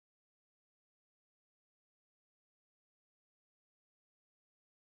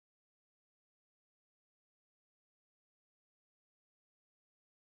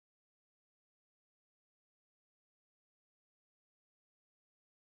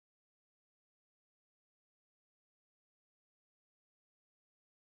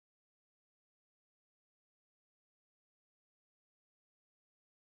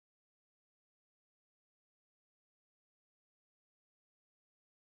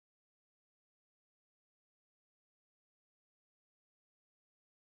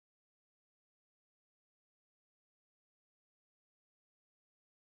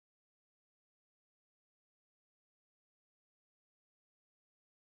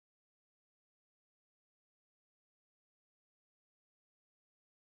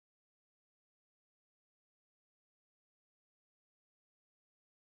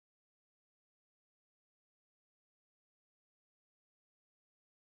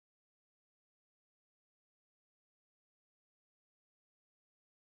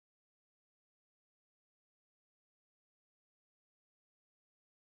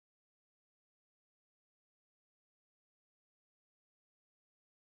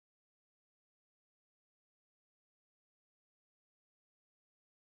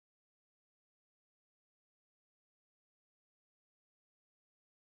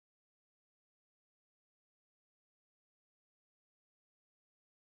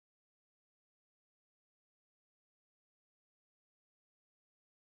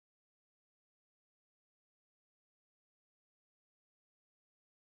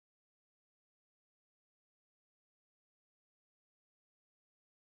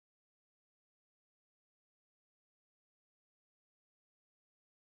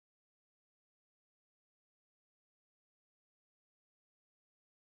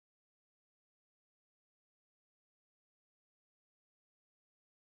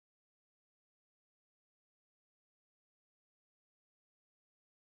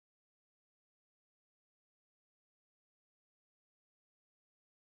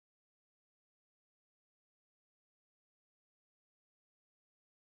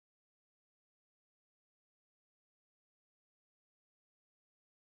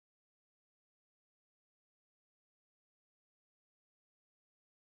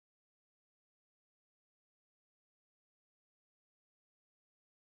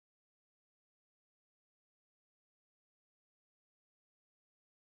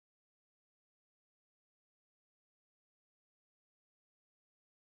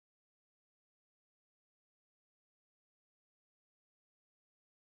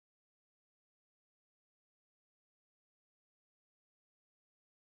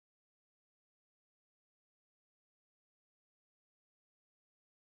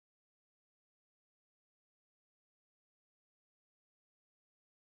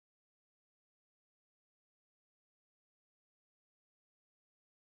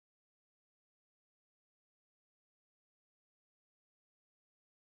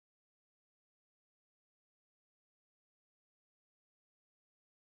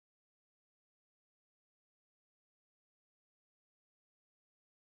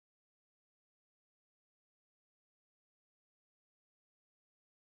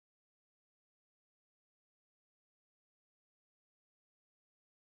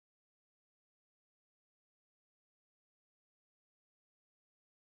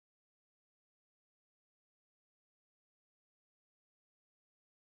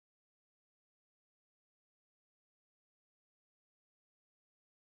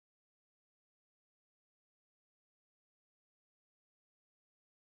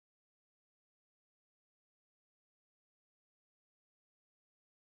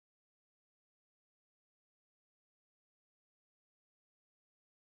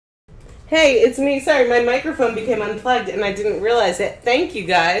Hey, it's me. Sorry, my microphone became unplugged and I didn't realize it. Thank you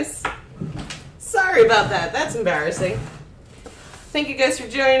guys. Sorry about that. That's embarrassing. Thank you guys for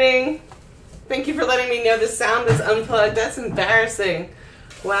joining. Thank you for letting me know the sound is unplugged. That's embarrassing.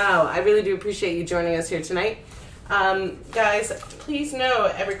 Wow, I really do appreciate you joining us here tonight. Guys, please know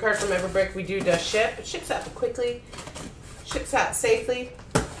every card from Everbrick we do does ship. It ships out quickly, ships out safely.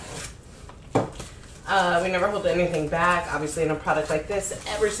 We never hold anything back. Obviously, in a product like this,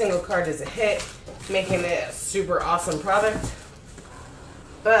 every single card is a hit, making it a super awesome product.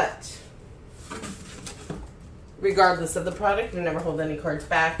 But regardless of the product, we never hold any cards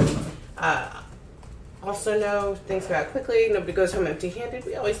back. Also know things go out quickly. Nobody goes home empty-handed.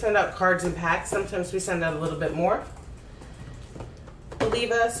 We always send out cards in packs. Sometimes we send out a little bit more.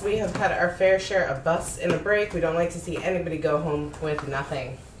 Believe us, we have had our fair share of busts in a break. We don't like to see anybody go home with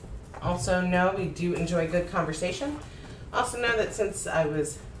nothing. Also know we do enjoy good conversation. Also know that since I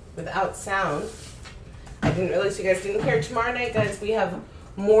was without sound, I didn't realize you guys didn't hear. Tomorrow night, guys, we have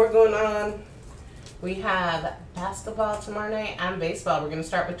more going on. We have basketball tomorrow night and baseball. We're going to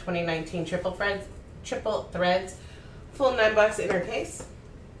start with 2019 Triple Threads, full 9-box inner case.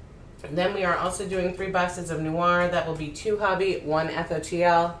 And then we are also doing 3 boxes of Noir. That will be 2 Hobby, 1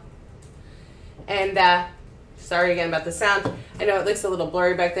 FOTL. And sorry again about the sound. I know it looks a little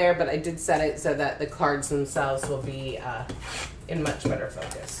blurry back there, but I did set it so that the cards themselves will be in much better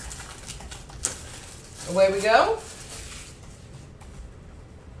focus. Away we go.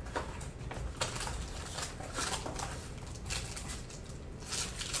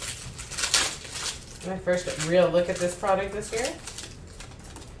 My first real look at this product this year.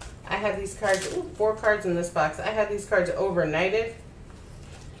 I have these cards, 4 cards in this box. I had these cards overnighted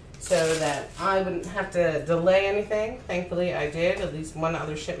so that I wouldn't have to delay anything. Thankfully I did. At least one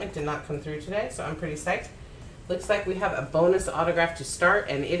other shipment did not come through today, so I'm pretty psyched. Looks like we have a bonus autograph to start,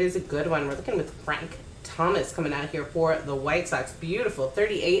 and it is a good one. We're looking with Frank Thomas coming out here for the White Sox. Beautiful,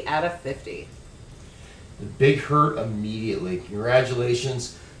 38 out of 50. The big hurt immediately.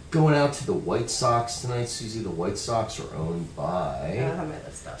 Congratulations. Going out to the White Sox tonight, Susie. The White Sox are owned by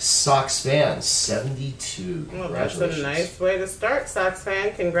Sox fans, 72. Well, that's a nice way to start, Sox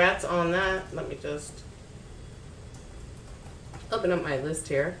fan. Congrats on that. Let me just open up my list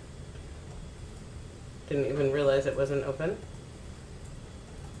here. Didn't even realize it wasn't open.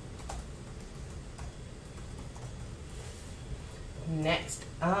 Next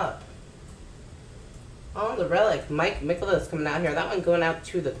up, on the relic, Mike Mikolas coming out here. That one going out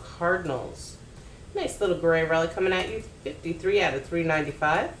to the Cardinals. Nice little gray relic coming at you. 53 out of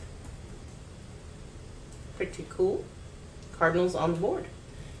 395. Pretty cool. Cardinals on the board.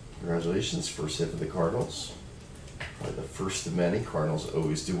 Congratulations. First hit for the Cardinals. Probably the first of many. Cardinals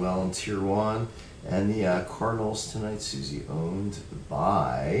always do well in Tier 1. And the Cardinals tonight, Susie, owned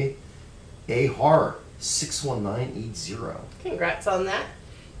by A-Har, 61980. Congrats on that.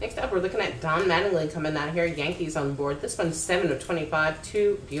 Next up, we're looking at Don Mattingly coming out here. Yankees on board. This one's 7 of 25.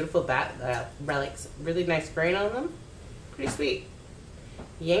 2 beautiful relics. Really nice grain on them. Pretty sweet.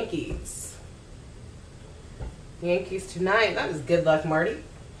 Yankees. Yankees tonight. That was good luck, Marty.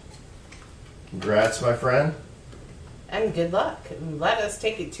 Congrats, my friend. And good luck. Let us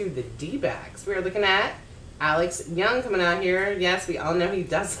take it to the D-backs. We're looking at Alex Young coming out here. Yes, we all know he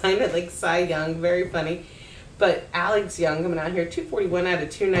does sign it like Cy Young. Very funny. But Alex Young coming out here, 241 out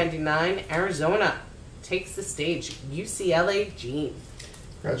of 299. Arizona takes the stage. UCLA Gene.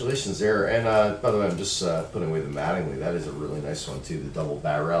 Congratulations there. And by the way, I'm just putting away the Mattingly. That is a really nice one too, the double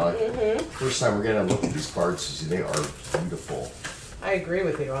bat relic. First time we're getting a look at these cards, Susie. They are beautiful. I agree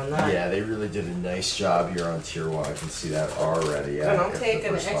with you on that. Yeah, they really did a nice job here on Tier 1. I can see that already. And I'll take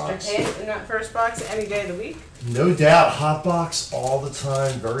an extra hit in that first box any day of the week. No doubt. Hot box all the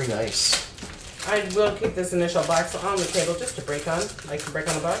time. Very nice. I will keep this initial box on the table just to break on. Like to break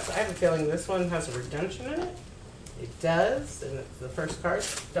on the box. I have a feeling this one has a redemption in it. It does, and it's the first card.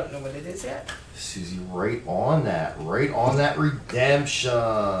 Don't know what it is yet. Susie, right on that. Right on that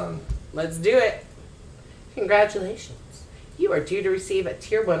redemption. Let's do it. Congratulations. You are due to receive a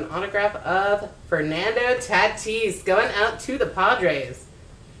Tier 1 autograph of Fernando Tatis going out to the Padres.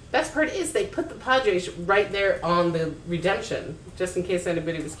 Best part is they put the Padres right there on the redemption, just in case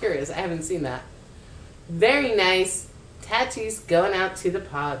anybody was curious. I haven't seen that. Very nice. Tatis going out to the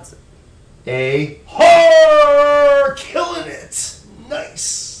Pods. A-Har killing it.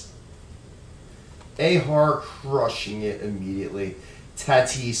 Nice. A-Har crushing it immediately.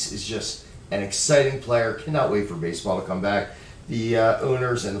 Tatis is just an exciting player. Cannot wait for baseball to come back. The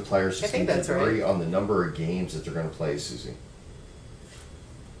owners and the players just need to agree on the number of games that they're going to play, Susie.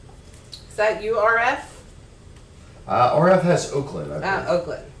 Is that URF? RF has Oakland, I believe.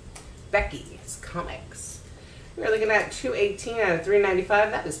 Oakland. Becky's Comics. We're looking at 218 out of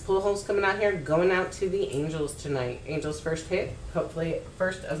 395. That is Pujols coming out here, going out to the Angels tonight. Angels first hit, hopefully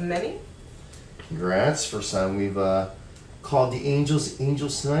first of many. Congrats. First time we've called the Angels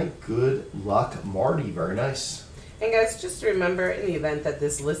tonight. Good luck, Marty. Very nice. And guys, just remember, in the event that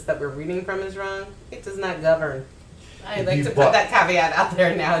this list that we're reading from is wrong, it does not govern. I like to put that caveat out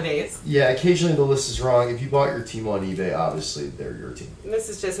there nowadays. Yeah, occasionally the list is wrong. If you bought your team on eBay, obviously they're your team. This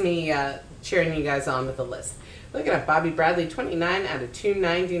is just me cheering you guys on with the list. Looking at Bobby Bradley, 29 out of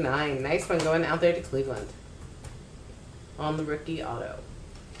 299. Nice one going out there to Cleveland on the rookie auto.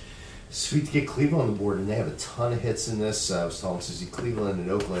 Sweet to get Cleveland on the board, and they have a ton of hits in this. I was telling Susie, Cleveland and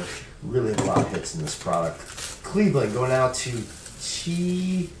Oakland really have a lot of hits in this product. Cleveland going out to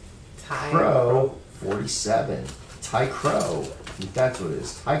T. Crow, 47. Ty Crow, I think that's what it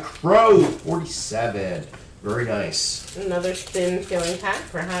is. Ty Crow, 47. Very nice. Another thin feeling pack,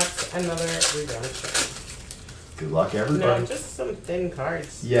 perhaps another redemption. Good luck, everybody. No, just some thin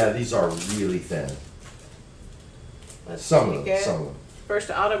cards. Yeah, these are really thin. Some of them.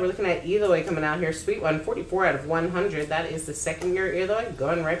 First auto, we're looking at Eloy coming out here. Sweet one, 44 out of 100. That is the second year Eloy,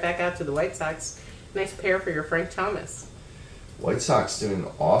 going right back out to the White Sox. Nice pair for your Frank Thomas. White Sox doing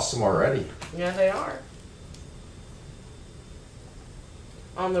awesome already. Yeah, they are.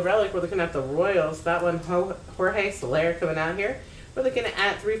 On the relic, we're looking at the Royals. That one, Jorge Soler coming out here. We're looking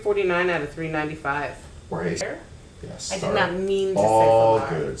at 349 out of 395. Jorge. Yes. I did not mean to say all Soler.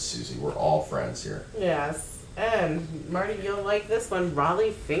 good, Susie. We're all friends here. Yes. And Marty, you'll like this one.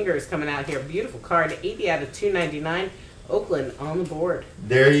 Raleigh Fingers coming out here. Beautiful card. 80 out of 299. Oakland on the board.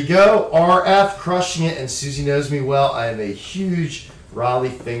 There you go. RF crushing it. And Susie knows me well. I am a huge Raleigh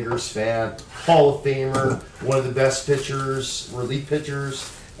Fingers fan. Hall of Famer. One of the best pitchers, relief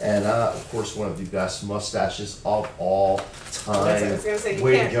pitchers. And, of course, one of the best mustaches of all time. I was gonna say,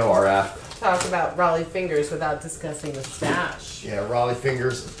 way to go, RF. Talk about Raleigh Fingers without discussing the stash. Yeah, Raleigh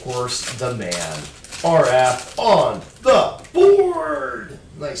Fingers, of course, the man. RF on the board.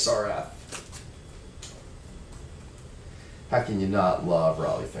 Nice RF. How can you not love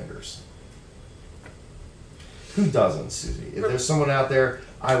Raleigh Fingers? Who doesn't, Susie? If there's someone out there,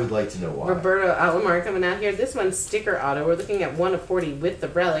 I would like to know why. Roberto Alomar coming out here. This one's sticker auto. We're looking at 1 of 40 with the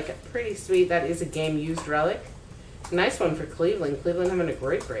relic. Pretty sweet. That is a game-used relic. Nice one for Cleveland. Cleveland having a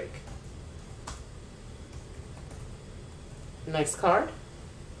great break. Nice card.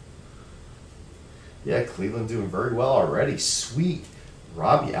 Yeah, Cleveland doing very well already. Sweet.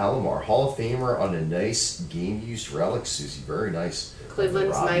 Robbie Alomar, Hall of Famer on a nice game-used relic, Susie. Very nice.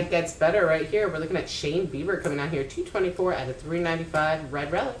 Cleveland's night gets better right here. We're looking at Shane Bieber coming out here. 224 out of 395.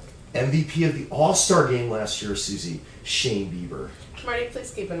 Red relic. MVP of the All-Star game last year, Susie. Shane Bieber. Marty,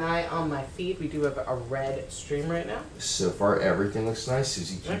 please keep an eye on my feed. We do have a red stream right now. So far, everything looks nice,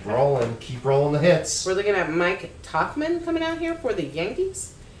 Susie. Keep rolling. Keep rolling the hits. We're looking at Mike Tauchman coming out here for the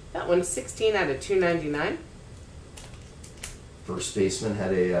Yankees. That one's 16 out of 299. First baseman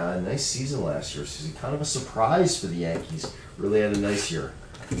had a nice season last year, Susie. Kind of a surprise for the Yankees. Really had a nice year.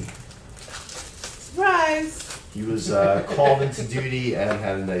 Surprise! He was called into duty and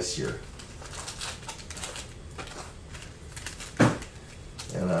had a nice year.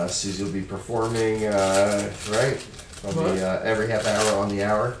 And Susie will be performing, right? On the, every half hour on the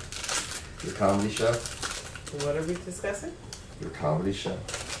hour. Your comedy show. What are we discussing? Your comedy show.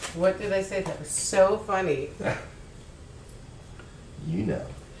 What did I say? That was so funny. You know.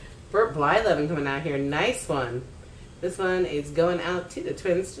 Burt Blyleven coming out here. Nice one. This one is going out to the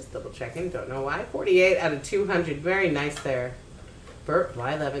Twins. Just double checking. Don't know why. 48 out of 200. Very nice there. Burt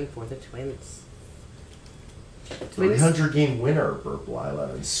Blyleven for the Twins. 300 game winner, Burt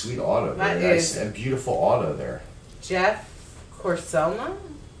Blyleven. Sweet auto. Very nice and beautiful auto there. Jeff Corselma?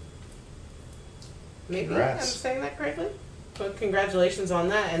 Maybe Congrats. I'm saying that correctly? Well, congratulations on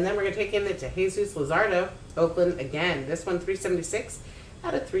that. And then we're going to take in it to Jesus Luzardo. Oakland again. This one, 376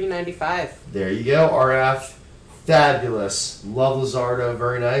 out of 395. There you go, RF. Fabulous. Love Luzardo.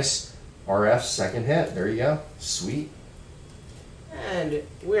 Very nice. RF, second hit. There you go. Sweet. And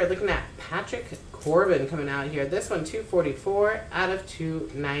we're looking at Patrick Corbin coming out here. This one, 244 out of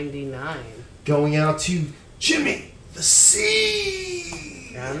 299. Going out to Jimmy the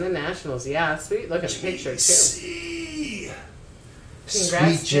C. And the Nationals. Yeah, sweet looking picture, too. C.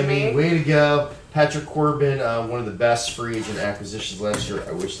 Congrats, Sweet Jimmy. Way to go. Patrick Corbin, one of the best free agent acquisitions last year.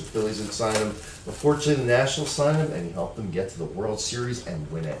 I wish the Phillies had signed him. Unfortunately, the Nationals signed him, and he helped them get to the World Series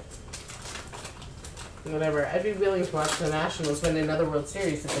and win it. Whatever. I'd be willing to watch the Nationals win another World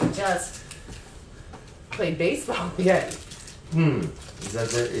Series if they just played baseball again. Is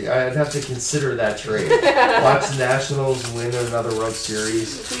that I'd have to consider that trade. Watch the Nationals win another World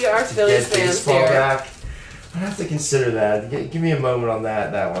Series. We are Phillies Get fans baseball here. back. I'd have to consider that. Give me a moment on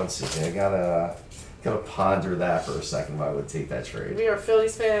that one, Susie. I gotta ponder that for a second if I would take that trade. We are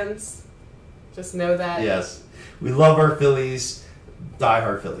Phillies fans. Just know that. Yes. We love our Phillies.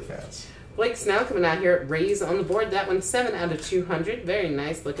 Die-hard Philly fans. Blake Snell coming out here. Rays on the board. That one's 7 out of 200. Very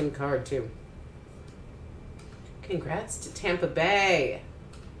nice looking card, too. Congrats to Tampa Bay.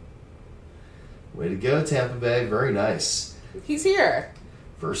 Way to go, Tampa Bay. Very nice. He's here.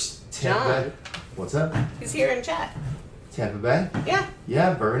 First Tampa John. Bay. What's that? He's here in chat. Tampa Bay? Yeah.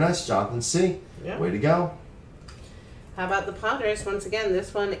 Yeah, very nice. Jonathan C. Yeah. Way to go. How about the Padres? Once again,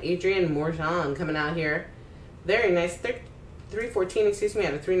 this one, Adrian Morjan coming out here. Very nice. 314,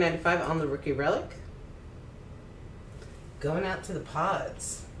 out of 395 on the rookie relic. Going out to the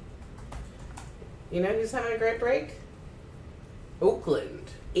Pods. You know who's having a great break?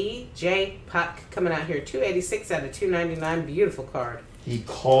 Oakland. E.J. Puck coming out here. 286 out of 299. Beautiful card. He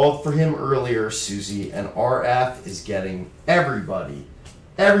called for him earlier, Susie, and RF is getting everybody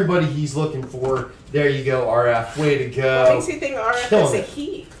he's looking for. There you go, RF. Way to go. What makes you think RF Killing is a it.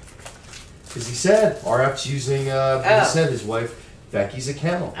 he? Because he said RF's using, he said his wife Becky's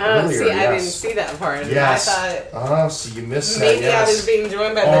account Oh, earlier. see, I didn't Yes. see that part. Yes. I thought Oh, so you missed that. maybe Yes. I was being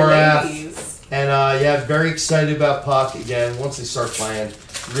joined by the RF. ladies. And yeah, very excited about Puck again. Once they start playing,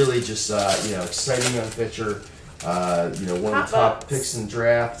 really just exciting young pitcher. One of the top picks in the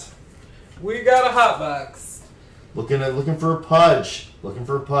draft. We got a hot box. Looking for a Pudge. Looking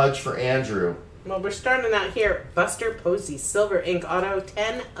for a Pudge for Andrew. Well, we're starting out here. Buster Posey, Silver Ink Auto,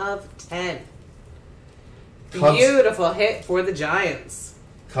 10 of 10. Cubs. Beautiful hit for the Giants.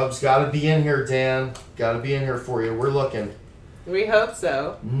 Cubs got to be in here, Dan. Got to be in here for you. We're looking. We hope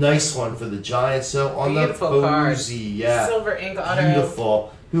so. Nice one for the Giants. So on Beautiful the card. Posey, yeah, Silver Ink Auto.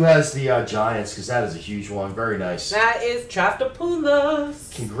 beautiful. Who has the Giants? Because that is a huge one. Very nice. That is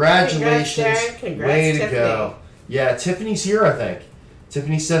Chaftopoulos. Congratulations. Congrats, Darren. Congrats, Way to Tiffany. go. Yeah, Tiffany's here, I think.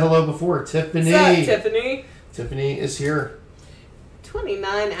 Tiffany said hello before. Tiffany. What's up, Tiffany? Tiffany is here.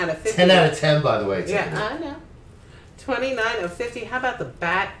 29 out of 50. 10 out of 10, by the way, Tiffany. Yeah, I know. 29 of 50. How about the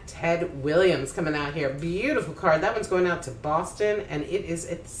Bat Ted Williams coming out here? Beautiful card. That one's going out to Boston, and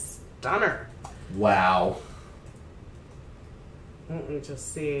it's stunner. Wow. Let me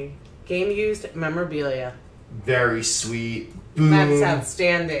just see. Game used memorabilia. Very sweet. Boom. That's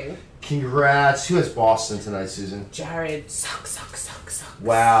outstanding. Congrats. Who has Boston tonight, Susan? Jared, suck.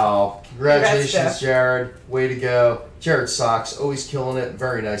 Wow. Congratulations, Congrats, Jeff. Jared. Way to go. Jared Sox, always killing it.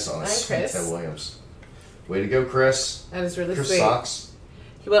 Very nice on us. Hi, Sweet Chris. Ted Williams. Way to go, Chris. That is really Chris sweet. Sox.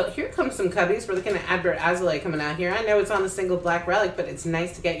 Well, here comes some Cubbies. We're looking at Adbert Azalea coming out here. I know it's on the single black relic, but it's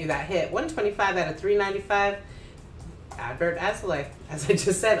nice to get you that hit. 125 out of 395. Adbert Azalea, as I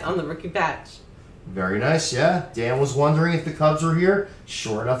just said, on the rookie patch. Very nice, yeah. Dan was wondering if the Cubs were here.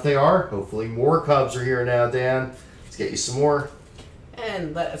 Sure enough, they are. Hopefully more Cubs are here now, Dan. Let's get you some more.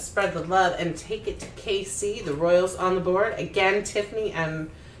 And let us spread the love and take it to KC. The Royals on the board. Again, Tiffany and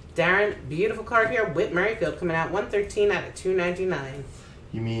Darren. Beautiful card here. Whit Merrifield coming out 113 out of 299.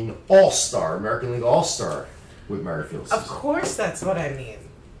 You mean All-Star, American League All-Star with Merrifield. Of course, that's what I mean.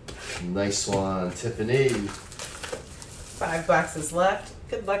 Nice one, Tiffany. 5 boxes left.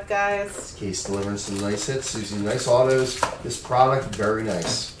 Good luck, guys. Case delivering some nice hits. Susie, nice autos. This product, very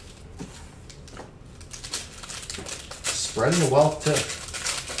nice. Spreading the wealth,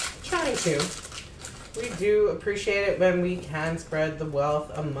 too. Trying to. We do appreciate it when we can spread the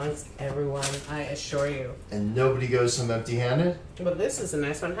wealth amongst everyone, I assure you. And nobody goes home empty-handed. But this is a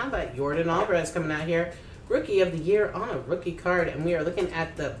nice one. How about Jordan Alvarez coming out here? Rookie of the Year on a rookie card. And we are looking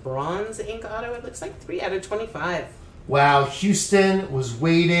at the Bronze Ink Auto. It looks like 3 out of 25. Wow, Houston was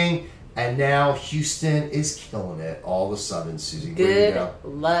waiting, and now Houston is killing it all of a sudden, Susie. Way to Good go.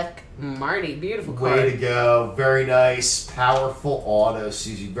 luck, Marty. Beautiful card. Way to go. Very nice. Powerful auto,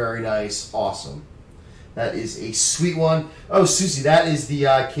 Susie. Very nice. Awesome. That is a sweet one. Oh, Susie, that is the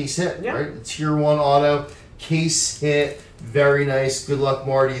case hit, Yeah. right? The Tier 1 auto. Case hit. Very nice. Good luck,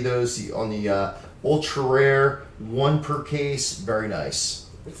 Marty. Those on the ultra rare. 1 per case. Very nice.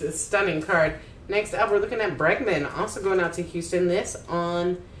 It's a stunning card. Next up, we're looking at Bregman, also going out to Houston. This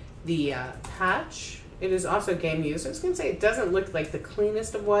on the patch. It is also game used. I was going to say it doesn't look like the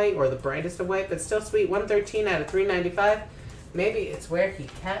cleanest of white or the brightest of white, but still sweet. 113 out of 395. Maybe it's where he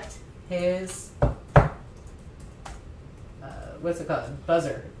kept his, what's it called?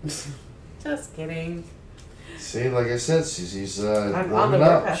 Buzzer. Just kidding. See, like I said, Susie's I'm on the warming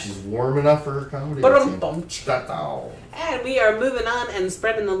up. warpath. She's warming up for her comedy But routine. Ta-ta. And we are moving on and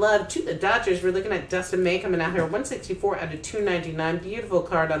spreading the love to the Dodgers. We're looking at Dustin May coming out here, 164 out of 299. Beautiful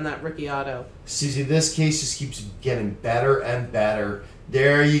card on that rookie auto. Susie, this case just keeps getting better and better.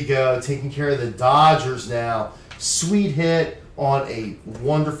 There you go, taking care of the Dodgers now. Sweet hit on a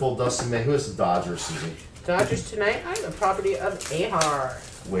wonderful Dustin May. Who is the Dodgers, Susie? Dodgers tonight are the property of Ahar.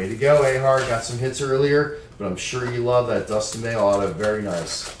 Way to go, Ahar. Got some hits earlier, but I'm sure you love that Dustin May auto. Very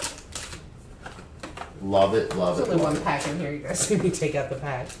nice. Love it, love There's it. only love one it. pack in here. You guys see me take out the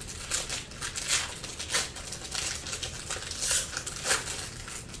pack.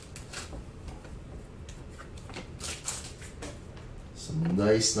 Some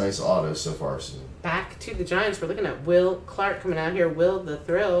nice autos so far, Susie. Back to the Giants. We're looking at Will Clark coming out here. Will the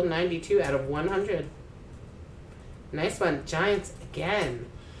Thrill, 92 out of 100. Nice one. Giants again.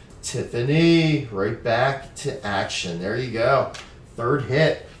 Tiffany, right back to action. There you go. Third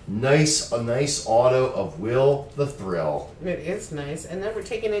hit. A nice auto of Will the Thrill. It is nice. And then we're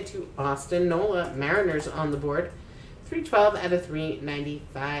taking it to Austin Nola. Mariners on the board. 312 out of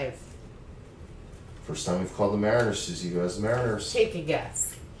 395. First time we've called the Mariners, Susie. Who has the Mariners? Take a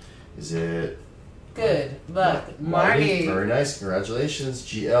guess. Is it Good luck, Marty. Very nice. Congratulations,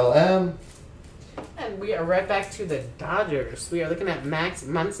 GLM. And we are right back to the Dodgers. We are looking at Max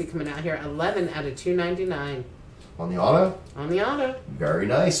Muncy coming out here. 11 out of 299 On the auto? on the auto. Very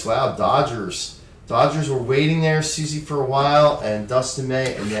nice. Wow, Dodgers. Dodgers were waiting there, Susie, for a while, and Dustin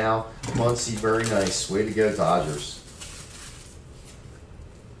May, and now Muncy. Very nice. Way to go, Dodgers.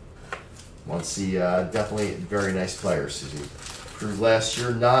 Muncy, definitely a very nice player, Susie. Proved last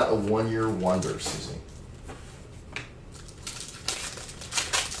year, not a one-year wonder, Susie.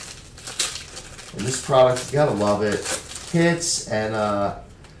 And this product, you gotta love it. Hits and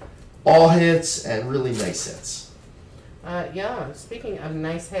all hits and really nice hits. Yeah, speaking of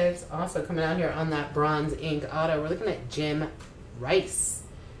nice hits, also coming out here on that bronze ink auto, we're looking at Jim Rice.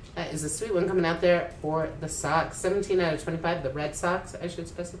 That is a sweet one coming out there for the Sox. 17 out of 25, the Red Sox, I should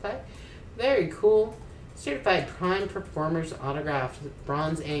specify. Very cool. Certified Prime Performers autographed,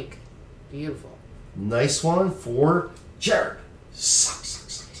 bronze ink. Beautiful. Nice one for Jared.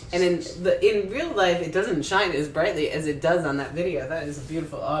 And in real life, it doesn't shine as brightly as it does on that video. That is a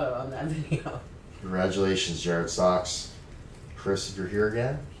beautiful auto on that video. Congratulations, Jared Sox. Chris, if you're here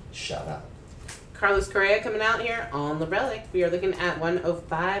again, shout out. Carlos Correa coming out here on the relic. We are looking at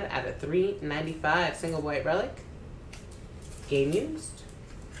 105 out of 395. Single white relic. Game used.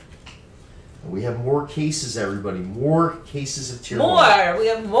 We have more cases, everybody. More cases of tier More! 1. We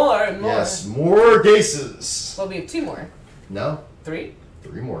have more and more. Yes, more cases. Well, we have 2 more. No, 3?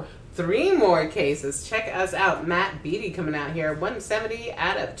 3 more. 3 more cases. Check us out. Matt Beatty coming out here. 170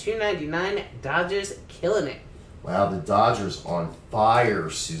 out of 299. Dodgers killing it. Wow, the Dodgers on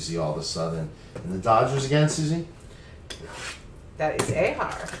fire, Susie, all of a sudden. And the Dodgers again, Susie? That is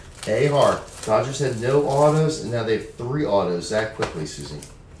Ahar. Ahar. Dodgers had no autos, and now they have 3 autos that quickly, Susie.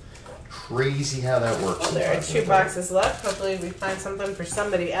 Crazy how that works. Well, there are sometimes. 2 boxes left. Hopefully we find something for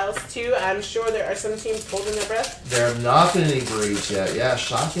somebody else, too. I'm sure there are some teams holding their breath. There have not been any Braves yet. Yeah,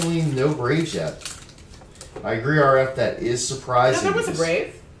 shockingly, no Braves yet. I agree, RF, that is No, surprising. there was a because-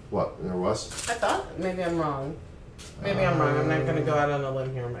 Brave. What? There was? I thought. Maybe I'm wrong. Maybe I'm wrong. I'm not going to go out on a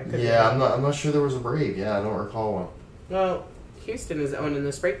limb here. I could be Yeah, wrong. I'm not sure there was a Brave. Yeah, I don't recall one. Well, Houston is owning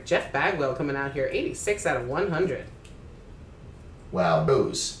this break. Jeff Bagwell coming out here. 86 out of 100. Wow,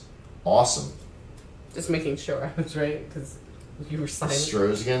 those. Awesome. Just making sure I was right because you were The silent.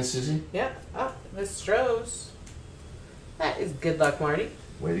 Stros again, Susie. Yeah. Oh, the Stros. That is good luck, Marty.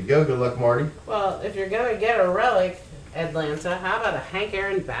 Way to go. Good luck, Marty. Well, if you're going to get a relic, Atlanta, how about a Hank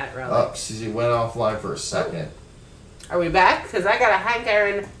Aaron bat relic? Oh, Susie went offline for a second. Are we back? Because I got a Hank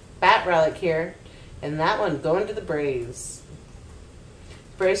Aaron bat relic here. And that one going to the Braves.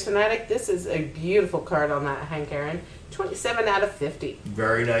 Braves Fanatic, this is a beautiful card on that Hank Aaron. 27 out of 50.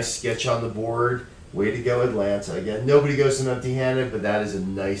 Very nice sketch on the board. Way to go, Atlanta. Again, nobody goes to empty-handed, but that is a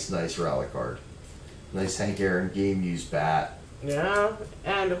nice relic card. Nice Hank Aaron game-used bat. Yeah.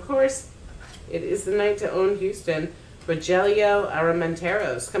 And, of course, it is the night to own Houston. Rogelio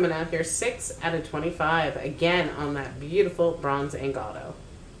Armenteros coming out here. 6 out of 25. Again, on that beautiful bronze ink auto.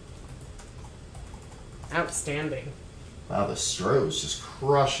 Outstanding. Wow, the Stros just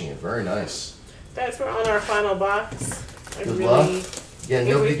crushing it. Very nice. Guys, we're on our final box. Good luck. Again,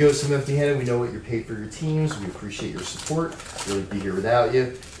 nobody goes home empty-handed. We know what you're paid for your teams. We appreciate your support. Really be here without you.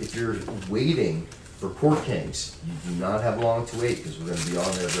 If you're waiting for Court Kings, you do not have long to wait because we're going to be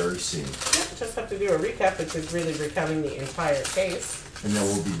on there very soon. Just have to do a recap, which is really recounting the entire case. And then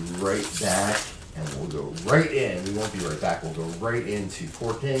we'll be right back And we'll go right in. We won't be right back. We'll go right into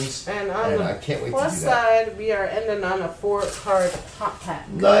Four Kings. And on the I can't wait to plus do that. side, we are ending on a 4-card hot pack.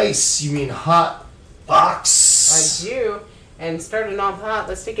 Nice. You mean hot box? I do. And starting off hot,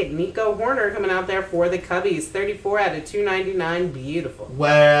 let's take it. Nico Horner coming out there for the Cubbies. 34 out of 299. Beautiful.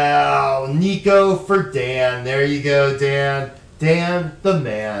 Wow. Nico for Dan. There you go, Dan. Dan, the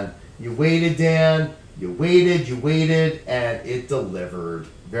man. You waited, Dan. You waited, and it delivered.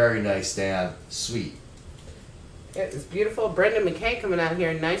 Very nice, Dan. Sweet. It was beautiful. Brendan McKay coming out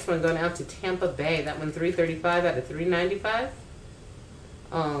here. Nice one going out to Tampa Bay. That one 335 out of 395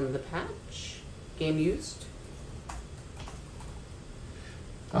 on the patch. Game used.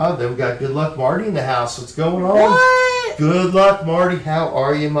 Oh, then we got Good Luck Marty in the house. What's going on? What? Good Luck Marty. How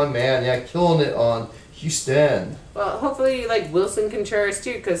are you, my man? Yeah, killing it on Houston. Well, hopefully you like Wilson Contreras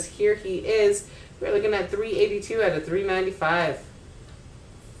too, because here he is. We're looking at 382 out of 395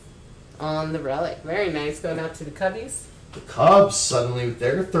 on the relic. Very nice. Going out to the Cubbies. The Cubs suddenly with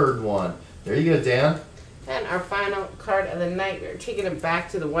their third one. There you go, Dan. And our final card of the night, we're taking it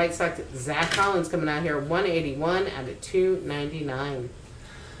back to the White Sox. Zach Collins coming out here, 181 out of 299.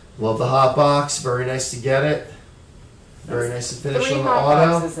 Love the hot box. Very nice to get it. Very nice to finish 3 on the hot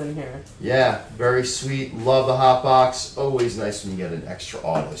auto. boxes in here. Yeah, very sweet. Love the hot box. Always nice when you get an extra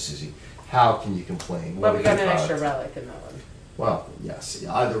auto, Susie. How can you complain? But What we a got good an extra product. relic in that one. Well, yes.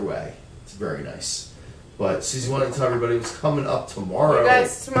 Either way, it's very nice. But Susie wanted to tell everybody what's coming up tomorrow. You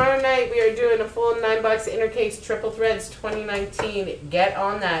guys, tomorrow night we are doing a full 9-box Intercase Triple Threads 2019. Get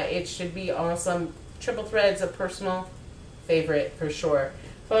on that. It should be awesome. Triple Threads, a personal favorite for sure.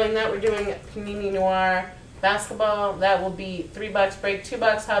 Following that, we're doing Panini Noir Basketball. That will be $3 break,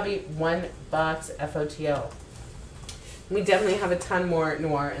 $2 hobby, $1 FOTL. We definitely have a ton more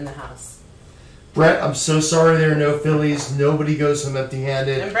Noir in the house. Brett, I'm so sorry there are no Phillies. Nobody goes home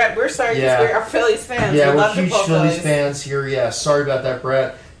empty-handed. And Brett, we're sorry because Yeah. we are Phillies fans. Yeah, we we're love huge to pull Phillies fans here. Yeah, sorry about that,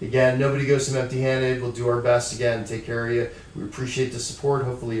 Brett. Again, nobody goes home empty-handed. We'll do our best again and take care of you. We appreciate the support.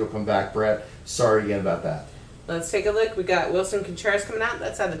 Hopefully you'll come back, Brett. Sorry again about that. Let's take a look. We got Wilson Contreras coming out.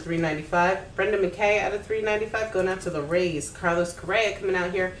 That's out of 395. Brendan McKay out of 395. Going out to the Rays. Carlos Correa coming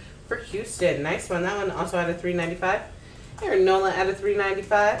out here for Houston. Nice one. That one also out of 395. Aaron Nola out of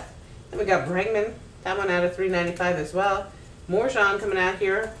 395. Then we got Bregman. That one out of 395 as well. Morjan coming out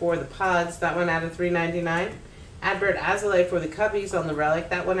here for the Pods. That one out of 399. Adbert Azalea for the Cubbies on the relic.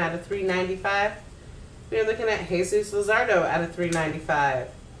 That one out of 395. We are looking at Jesus Luzardo out of 395.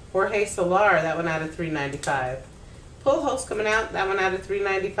 Jorge Solar, that one out of 395. Pujols coming out, that one out of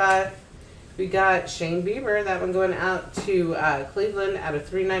 395. We got Shane Bieber, that one going out to Cleveland out of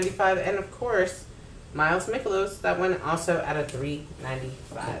 395. And of course, Miles Mikolas, that one also out of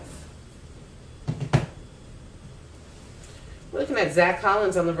 395. We're looking at Zach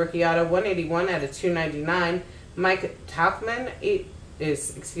Collins on the rookie auto, 181 out of 299. Mike Tauchman,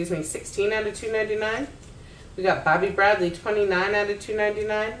 16 out of 299. We got Bobby Bradley, 29 out of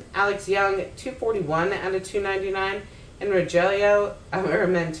 299. Alex Young, 241 out of 299. And Rogelio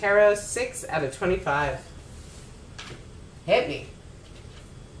Armenteros, 6 out of 25. Hit me.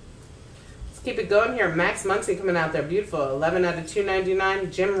 Let's keep it going here. Max Muncy coming out there. Beautiful. 11 out of 299.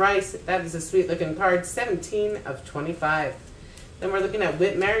 Jim Rice, that is a sweet looking card. 17 of 25. Then we're looking at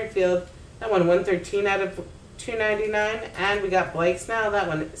Whit Merrifield. That one 113 out of 299. And we got Blake Snell. That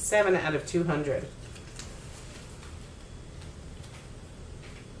one 7 out of 200.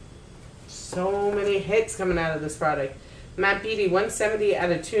 So many hits coming out of this product. Matt Beattie, 170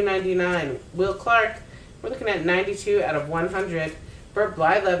 out of 299. Will Clark, we're looking at 92 out of 100. Burt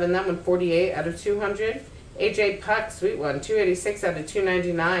Blyleven, that one 48 out of 200. AJ Puck, sweet one, 286 out of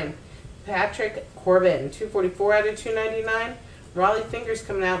 299. Patrick Corbin, 244 out of 299. Raleigh Fingers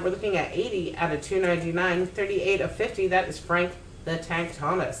coming out, we're looking at 80 out of 299. 38 of 50, that is Frank the Tank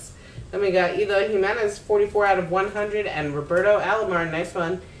Thomas. Then we got Eloy Jimenez, 44 out of 100. And Roberto Alomar, nice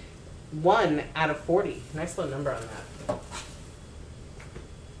one, 1 out of 40. Nice little number on that.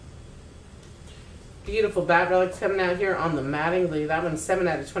 Beautiful bat relics coming out here on the Mattingly. That one's 7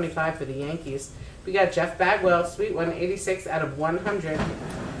 out of 25 for the Yankees. We got Jeff Bagwell, sweet one, 86 out of 100.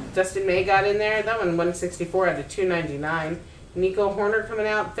 Dustin May got in there. That one 164 out of 299. Nico Horner coming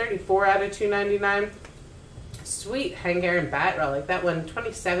out, 34 out of 299. Sweet Hank Aaron bat relic. That one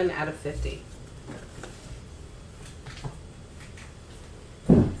 27 out of 50.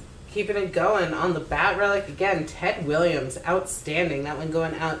 Keeping it going on the bat relic again. Ted Williams, outstanding. That one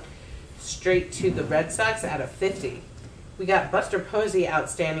going out straight to the Red Sox out of 50. We got Buster Posey,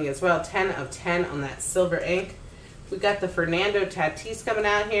 outstanding as well. 10 of 10 on that silver ink. We got the Fernando Tatis coming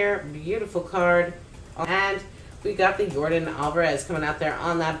out here. Beautiful card. And We got the Jordan Alvarez coming out there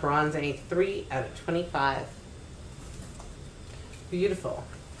on that bronze, a 3 out of 25. Beautiful.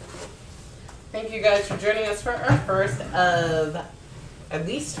 Thank you guys for joining us for our first of at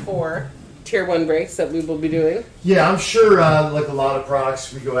least 4 Tier 1 breaks that we will be doing. Yeah, I'm sure, like a lot of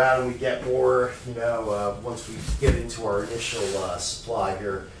products, we go out and we get more, once we get into our initial supply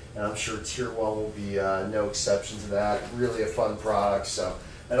here. And I'm sure Tier 1 will be no exception to that. Really a fun product, so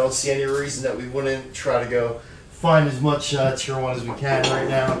I don't see any reason that we wouldn't try to go find as much Tier 1 as we can right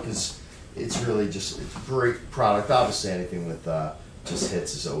now, because it's really it's a great product. Obviously, anything with just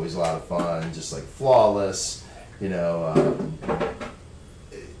hits is always a lot of fun, just like Flawless,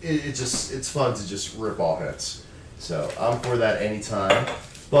 it's fun to just rip all hits. So I'm for that anytime.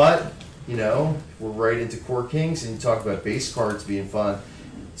 But, we're right into Court Kings, and you talk about base cards being fun.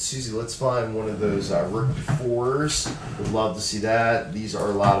 Susie, let's find one of those rookie 4s. Would love to see that. These are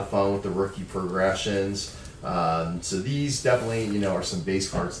a lot of fun with the rookie progressions. So these definitely, are some base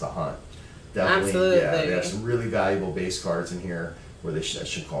cards to hunt. Definitely, absolutely. Yeah, they have some really valuable base cards in here. Where I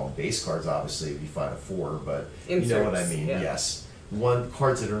should call them base cards, obviously, if you find a 4, but Inserts, you know what I mean. yeah. Yes.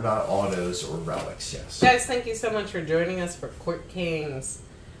 Cards that are not autos or relics, yes. Guys, thank you so much for joining us for Court Kings.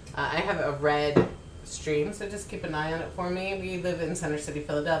 I have a red stream, so just keep an eye on it for me. We live in Center City,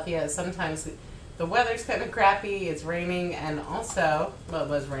 Philadelphia. Sometimes the weather's kind of crappy, it's raining, and also, well, it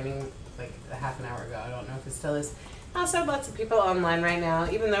was raining like a half an hour ago. I don't know if it still is. Also, lots of people online right now.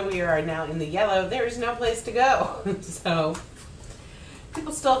 Even though we are now in the yellow, there is no place to go. So,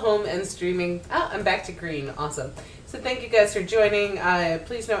 people still home and streaming. Oh, I'm back to green. Awesome. So thank you guys for joining.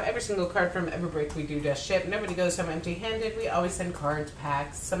 Please know every single card from every break we do does ship. Nobody goes home empty-handed. We always send cards,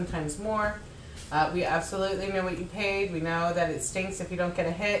 packs, sometimes more. We absolutely know what you paid. We know that it stinks if you don't get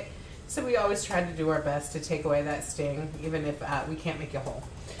a hit. So we always try to do our best to take away that sting, even if we can't make you whole.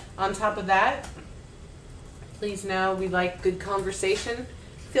 On top of that, please know we like good conversation.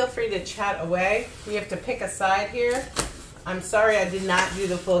 Feel free to chat away. We have to pick a side here. I'm sorry I did not do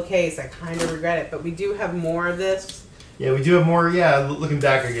the full case. I kind of regret it, but we do have more of this. Yeah, we do have more. Yeah, looking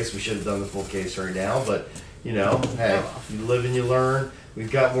back, I guess we should have done the full case right now, but, hey, you live and you learn. We've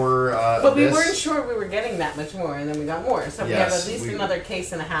got more but we weren't sure we were getting that much more, and then we got more. So we have at least another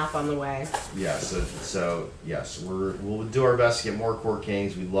case and a half on the way. Yeah, so yes, we'll do our best to get more Court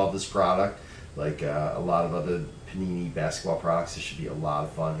Kings. We love this product. Like a lot of other Panini basketball products, this should be a lot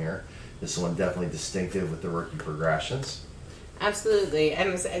of fun here. This one definitely distinctive with the rookie progressions. Absolutely, and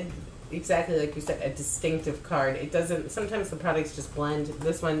it's exactly like you said, a distinctive card. It doesn't, sometimes the products just blend.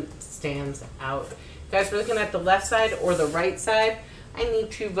 This one stands out. Guys, we're looking at the left side or the right side. I need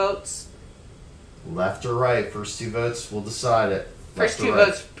 2 votes. Left or right? First 2 votes, we'll decide it. First 2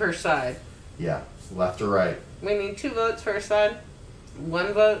 votes per side. Yeah, left or right. We need 2 votes per side.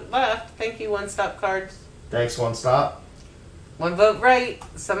 1 vote left. Thank you, One Stop Cards. Thanks, One Stop. 1 vote right.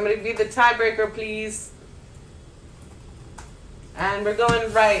 Somebody be the tiebreaker, please. And we're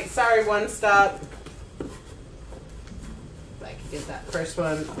going right. Sorry, One Stop. If I can get that first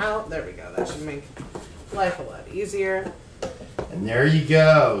one out. There we go. That should make life a lot easier. And there you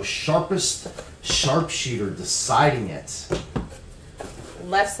go. Sharpest sharpshooter deciding it.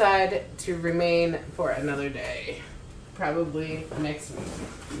 Left side to remain for another day. Probably next week.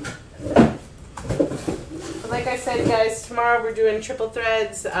 Like I said, guys, tomorrow we're doing triple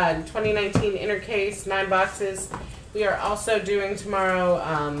threads, 2019 inner case, 9 boxes. We are also doing tomorrow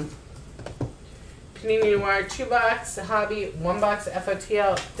Panini Noir 2-box, Hobby 1-box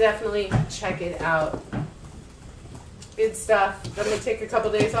FOTL. Definitely check it out. Good stuff. I'm going to take a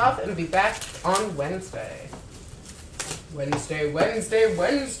couple days off and be back on Wednesday. Wednesday.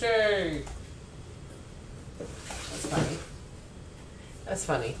 That's funny. That's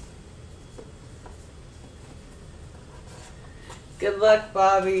funny. Good luck,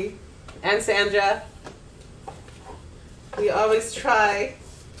 Bobby and Sandra. We always try.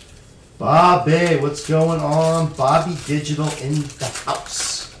 Bobby, what's going on? Bobby Digital in the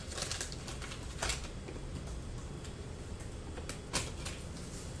house.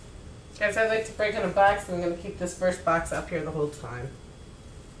 Guys, I'd like to break in a box, and I'm going to keep this first box up here the whole time,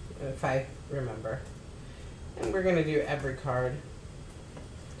 if I remember. And we're going to do every card.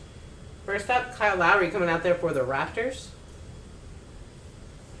 First up, Kyle Lowry coming out there for the Raptors.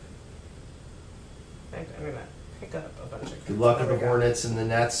 In fact, I'm going to pick up a bunch of. Good luck with the Hornets and the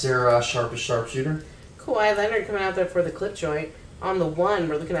Nets, Sarah. Sharpest sharpshooter. Kawhi Leonard coming out there for the clip joint. On the 1,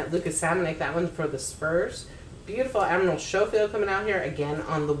 we're looking at Lucas Samanek. That one's for the Spurs. Beautiful Admiral Schofield coming out here again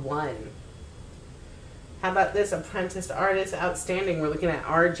on the 1. How about this Apprenticed Artist? Outstanding. We're looking at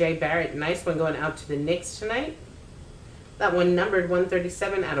R.J. Barrett. Nice one going out to the Knicks tonight. That one numbered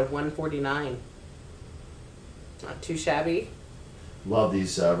 137 out of 149. Not too shabby. Love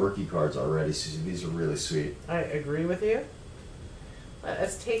these rookie cards already, Susie. These are really sweet. I agree with you. Let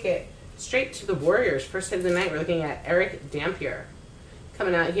us take it straight to the Warriors. First hit of the night, we're looking at Eric Dampier.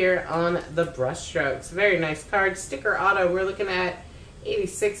 Coming out here on the brushstrokes. Very nice card. Sticker auto, we're looking at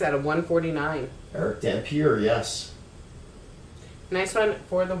 86 out of 149. Eric Dampier, yes. Nice one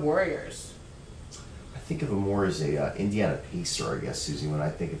for the Warriors. I think of him more as a Indiana Pacer, I guess, Susie, when I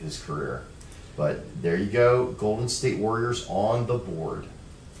think of his career. But there you go. Golden State Warriors on the board.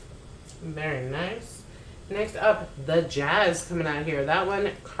 Very nice. Next up, the Jazz coming out here. That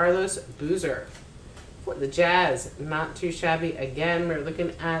one, Carlos Boozer. For the Jazz, not too shabby. Again, we're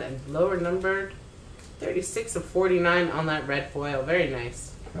looking at a lower numbered 36 of 49 on that red foil. Very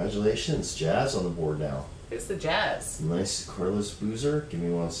nice. Congratulations, Jazz on the board now. Here's the Jazz. Nice Carlos Boozer. Give me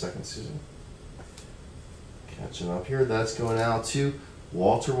 1 second, Susan. Catching up here. That's going out to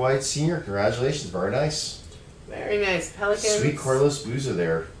Walter White Sr. Congratulations. Very nice. Very nice. Pelicans. Sweet Carlos Boozer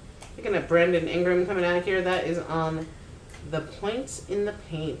there. Looking at Brandon Ingram coming out here. That is on the Points in the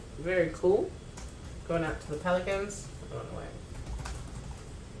Paint. Very cool. Going out to the Pelicans. Going away.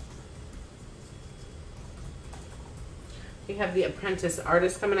 We have the Apprentice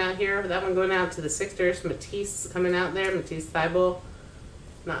Artist coming out here. That one going out to the Sixers. Matisse coming out there. Matisse Thybulle.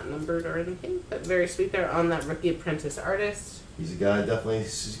 Not numbered or anything, but very sweet there on that Rookie Apprentice Artist. He's a guy definitely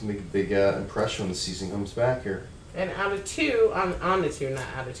who's going to make a big impression when the season comes back here. And out of two, on the two, not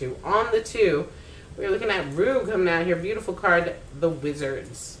out of two, on the two, we're looking at Rue coming out here. Beautiful card, the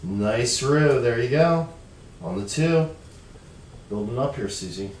Wizards. Nice Rue. There you go. On the 2. Building up here,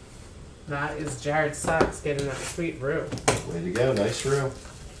 Susie. That is Jared Sox getting that sweet Rue. Way to go. Nice Rue.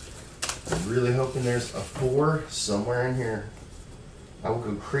 I'm really hoping there's a 4 somewhere in here. I will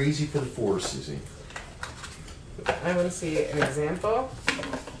go crazy for the 4, Susie. I want to see an example.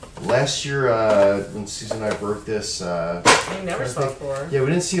 Last year, when Susan and I broke this, I never saw a 4. Yeah, we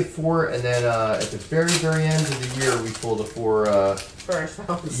didn't see a 4, and then at the very, very end of the year, we pulled a 4. For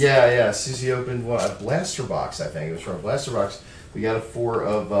ourselves. Yeah. Susie opened a blaster box, I think. It was from a blaster box. We got a 4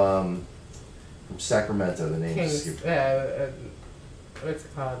 of, from Sacramento, the name Kings, skipped. what's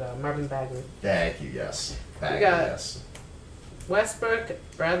it called? Marvin Bagley. Thank you, yes. Bagley, got- yes. Westbrook,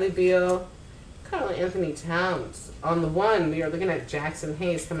 Bradley Beal, Karl Anthony Towns. On the 1, we are looking at Jackson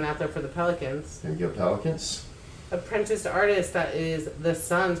Hayes coming out there for the Pelicans. There you go, Pelicans. Apprentice Artist, that is the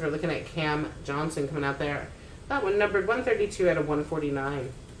Suns. We're looking at Cam Johnson coming out there. That one numbered 132 out of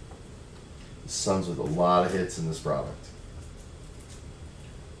 149. The Suns with a lot of hits in this product.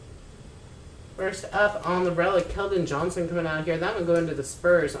 First up on the relic, Keldon Johnson coming out here. That one going to the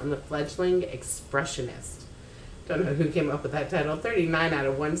Spurs on the Fledgling Expressionist. Don't know who came up with that title. 39 out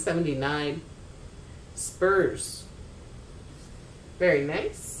of 179. Spurs. Very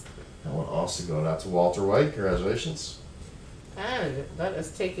nice. That one also going out to Walter White. Congratulations. And let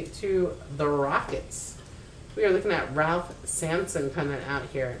us take it to the Rockets. We are looking at Ralph Sampson coming out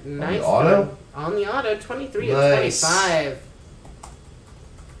here. Nice the auto? one. On the auto, 23 Nice. of 25.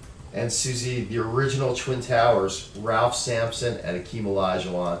 And Susie, the original Twin Towers, Ralph Sampson and Akeem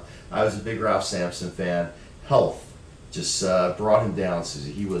Olajuwon. I was a big Ralph Sampson fan. Health just brought him down,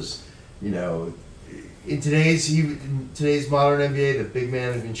 Susie. He was, in today's modern NBA, the big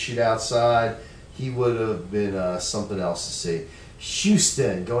man who can shoot outside, he would have been something else to see.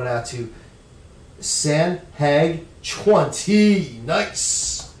 Houston going out to San Hag 20.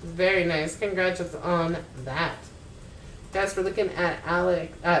 Nice. Very nice. Congratulations on that. Guys, we're looking at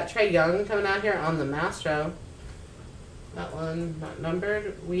Trae Young coming out here on the Mastro. That one not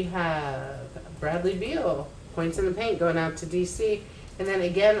numbered. We have Bradley Beal. Points in the Paint going out to DC. And then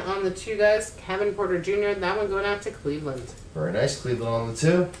again on the 2 guys, Kevin Porter Jr. That one going out to Cleveland. Very nice. Cleveland on the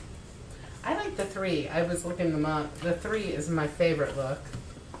 2. I like the 3. I was looking them up. The 3 is my favorite look,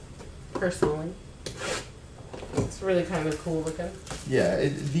 personally. It's really kind of cool looking. Yeah,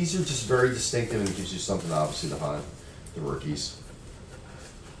 these are just very distinctive and it gives you something obviously to hide. The rookies.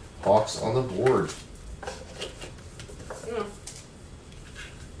 Hawks on the board. Mm.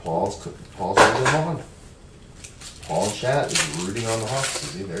 Paul's rooting them on. Paul in chat is rooting on the Hawks.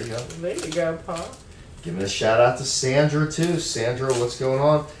 See, there you go. There you go, Paul. Giving a shout out to Sandra too. Sandra, what's going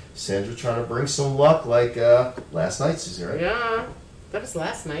on? Sandra trying to bring some luck like last night, Susie, right? Yeah, that was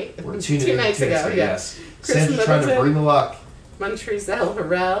last night. Or two nights ago, yes. Chris Sandra trying to Middleton. bring the luck. Montrezl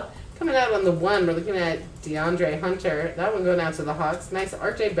Harrell. Coming out on the 1, we're looking at DeAndre Hunter. That one going out to the Hawks. Nice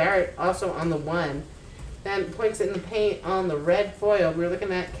RJ Barrett also on the 1. Then Points in the Paint on the red foil. We're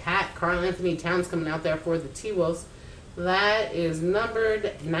looking at Karl Anthony Towns coming out there for the T-Wolves. That is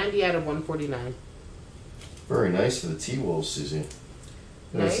numbered 90 out of 149. Very nice for the T-Wolves, Susie.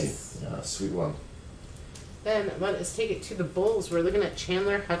 Let me Nice. see. Yeah, sweet one. Then let us take it to the Bulls. We're looking at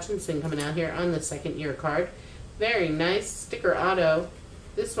Chandler Hutchinson coming out here on the second-year card. Very nice sticker auto.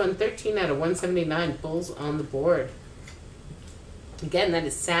 This one, 13 out of 179. Bulls on the board. Again, that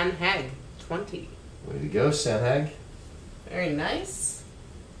is Sanhag, 20. Way to go, Sanhag. Very nice.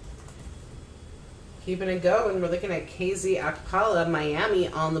 Keeping it going, we're looking at KZ Akpala, Miami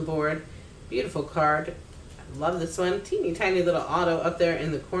on the board. Beautiful card. I love this one. Teeny tiny little auto up there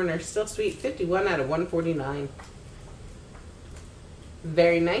in the corner. Still sweet, 51 out of 149.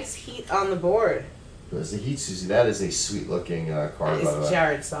 Very nice Heat on the board. There's the Heat, Susie. That is a sweet looking card, by the way. It's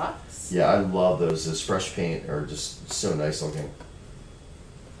Jared Sox. Yeah, I love those. Those fresh paint are just so nice looking.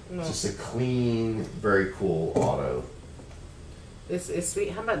 No. Just a clean, very cool auto. This is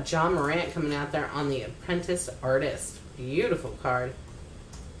sweet. How about John Morant coming out there on the Apprentice Artist? Beautiful card.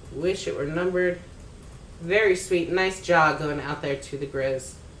 Wish it were numbered. Very sweet. Nice jaw going out there to the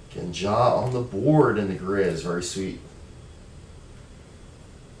Grizz. Again, Ja on the board in the Grizz. Very sweet.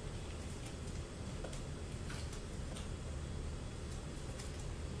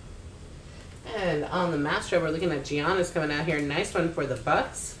 And on the Mastro, we're looking at Giannis coming out here. Nice one for the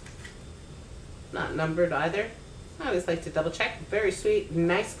Bucks. Not numbered either. I always like to double check. Very sweet.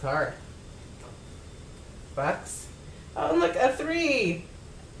 Nice card. Bucks. Oh, look, a 3.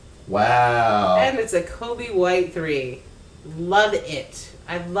 Wow. And it's a Kobe White 3. Love it.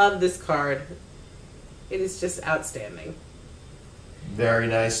 I love this card. It is just outstanding. Very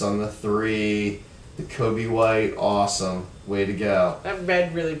nice on the 3. The Kobe White, awesome. Way to go. That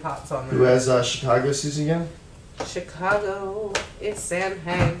red really pops on there. Who has Chicago, Susie, again? Chicago. It's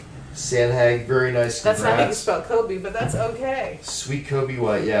Sanhag. Sanhag, very nice. That's not how you Congrats. spell Kobe, but that's okay. Sweet Kobe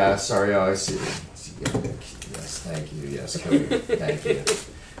White, yeah, sorry, oh, I see. Yes, thank you, yes, Kobe, thank you.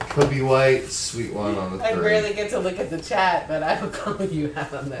 Kobe White, sweet one on the 3. I rarely get to look at the chat, but I will call you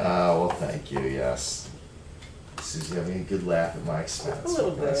out on that. Oh, well, thank you, yes. Susie having a good laugh at my expense. A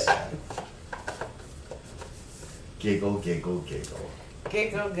little what can I bit. say? Giggle, giggle, giggle.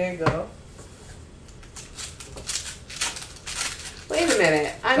 Giggle, giggle. Wait a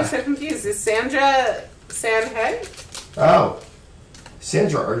minute. I'm so confused. Is Sandra Sanhag? Oh,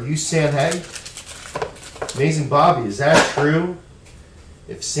 Sandra, are you Sanhag? Amazing Bobby, is that true?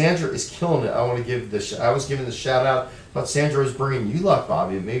 If Sandra is killing it, I want to give the. I was giving the shout out about Sandra was bringing you luck,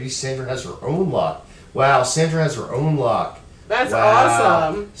 Bobby. Maybe Sandra has her own luck. Wow, Sandra has her own luck. That's Wow.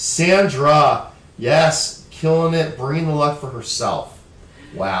 awesome. Sandra, yes, killing it, bringing the luck for herself.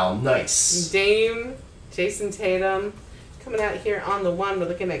 Wow, nice. Dame, Jason Tatum. Coming out here on the 1, we're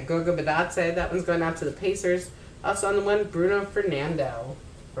looking at Goga Badatse. That one's going out to the Pacers. Also on the 1, Bruno Fernando.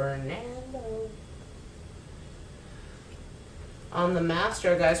 On the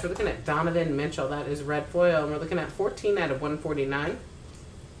Mastro, guys, we're looking at Donovan Mitchell. That is red foil. And we're looking at 14 out of 149.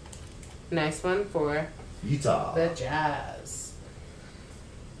 Nice one for Utah. the Jazz.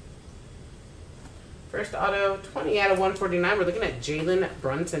 First auto, 20 out of 149. We're looking at Jalen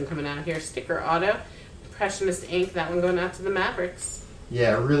Brunson coming out here. Sticker auto. Impressionist ink. That one going out to the Mavericks.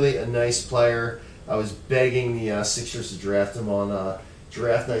 Yeah, really a nice player. I was begging the Sixers to draft him on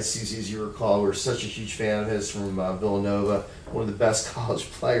draft night, Susie, as you recall. We were such a huge fan of his from Villanova. One of the best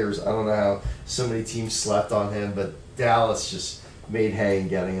college players. I don't know how so many teams slept on him, but Dallas just made hay in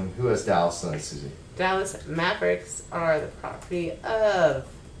getting him. Who has Dallas tonight, Susie? Dallas Mavericks are the property of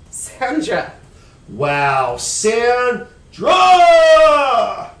Sandra. Wow, Sandra!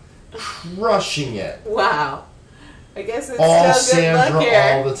 Crushing it. Wow. I guess it's All still good luck Sandra here.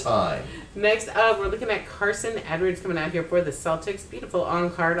 all the time. Next up, we're looking at Carson Edwards coming out here for the Celtics. Beautiful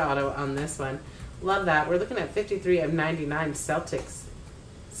on-card auto on this one. Love that. We're looking at 53 of 99 Celtics.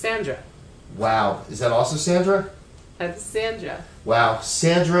 Sandra. Wow, is that also Sandra? That's Sandra. Wow,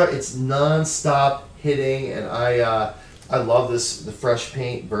 Sandra, it's non-stop hitting, and I love this, the fresh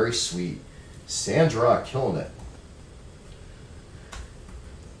paint, very sweet. Sandra, killing it.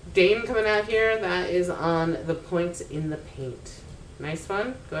 Dame coming out here. That is on the points in the paint. Nice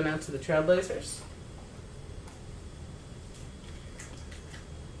one. Going out to the Trailblazers.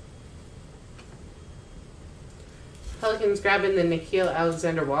 Pelicans grabbing the Nikhil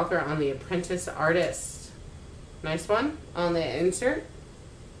Alexander-Walker on the Apprentice Artist. Nice one. On the insert.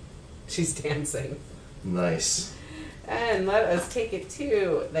 She's dancing. Nice. And let us take it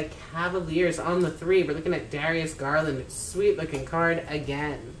to the Cavaliers on the 3. We're looking at Darius Garland. Sweet looking card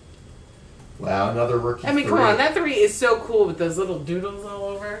again. Wow, another rookie. I mean, 3. come on. That 3 is so cool with those little doodles all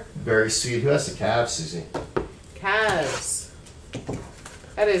over. Very sweet. Who has the Cavs, Susie? Cavs.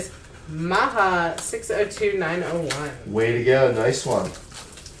 That is Maha 602901. Way to go. Nice one.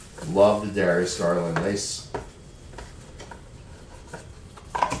 Love the Darius Garland. Nice.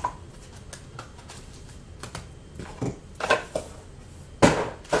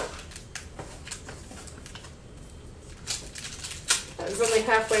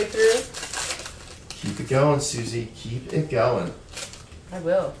 halfway through. Keep it going, Susie. Keep it going. I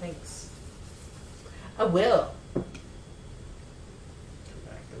will, thanks. I will. Come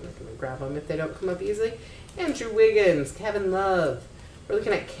back. I'm not going to grab them if they don't come up easily. Andrew Wiggins, Kevin Love. We're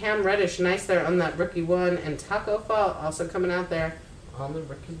looking at Cam Reddish, nice there on that rookie one. And Taco Fall also coming out there on the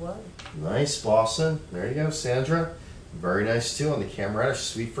rookie one. Nice, Boston. There you go, Sandra. Very nice, too, on the Cam Reddish.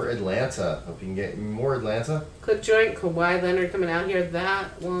 Sweet for Atlanta. Hope you can get more Atlanta. Clip joint, Kawhi Leonard coming out here.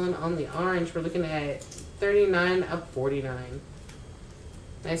 That one on the orange, we're looking at 39 of 49.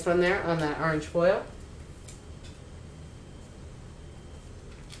 Nice one there on that orange foil.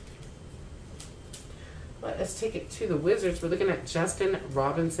 Let us take it to the Wizards. We're looking at Justin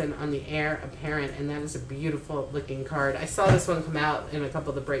Robinson on the Heir Apparent, and that is a beautiful looking card. I saw this one come out in a couple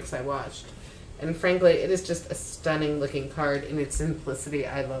of the breaks I watched. And frankly, it is just a stunning looking card in its simplicity.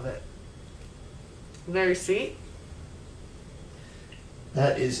 I love it. Very sweet.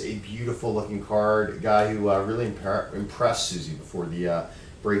 That is a beautiful looking card. A guy who really impressed Susie before the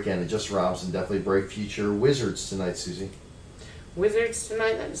break ended. Justin Robinson, definitely a bright future. Wizards tonight, Susie. Wizards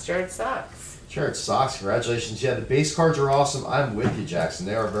tonight, that is Jared Sox. Jared Sox, congratulations. Yeah, the base cards are awesome. I'm with you, Jackson.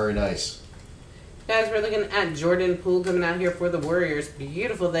 They are very nice. Guys, we're looking at Jordan Poole coming out here for the Warriors.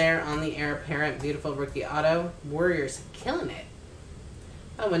 Beautiful there on the Heir Apparent. Beautiful rookie auto. Warriors killing it.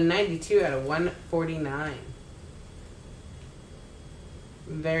 Oh, 192 out of 149.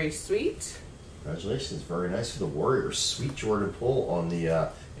 Very sweet. Congratulations. Very nice for the Warriors. Sweet Jordan Poole on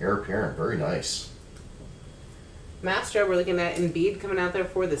the Heir Apparent. Very nice. Mastro, we're looking at Embiid coming out there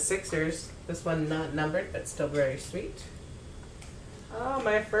for the Sixers. This one not numbered, but still very sweet. Oh,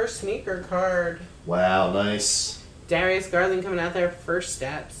 my first sneaker card. Wow, nice. Darius Garland coming out there, first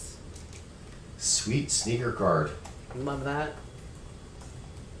steps. Sweet sneaker card. Love that.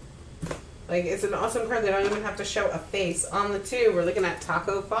 Like, it's an awesome card. They don't even have to show a face. On the 2, we're looking at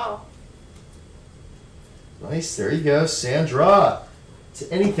Taco Fall. Nice, there you go, Sandra.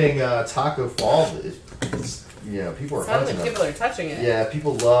 To anything Taco Fall, people are Sounds hunting like them. people are touching it. Yeah,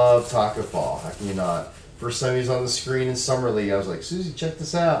 people love Taco Fall. How can you not? First time he was on the screen in Summer League, I was like, Susie, check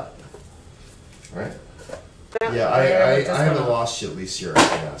this out. Right? Yeah, I haven't lost you at least here.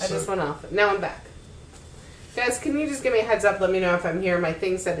 Yeah, I just went off. Now I'm back. Guys, can you just give me a heads up? Let me know if I'm here. My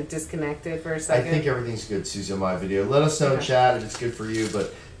thing said it disconnected for a I second. think everything's good, Susie, on my video. Let us know in chat if it's good for you,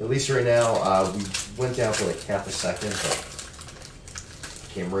 but at least right now, we went down for like half a second, but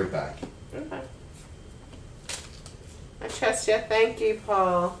came right back. Okay. I trust you. Thank you,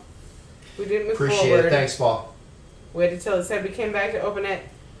 Paul. We did move Appreciate forward. it. Thanks, Paul. Waited till it said we came back to open it.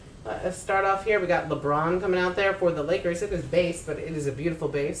 Let's start off here. We got LeBron coming out there for the Lakers. It is base, but it is a beautiful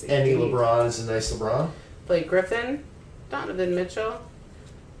base. Any Indeed. LeBron is a nice LeBron. Blake Griffin, Donovan Mitchell,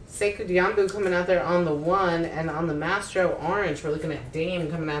 Sekou Diambu coming out there on the 1, and on the Mastro Orange, we're looking at Dame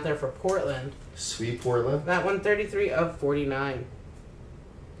coming out there for Portland. Sweet Portland. That one, 33 of 49.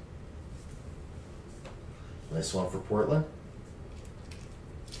 Nice one for Portland.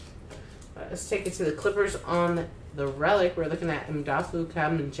 Let's take it to the Clippers on the Relic. We're looking at Mdafu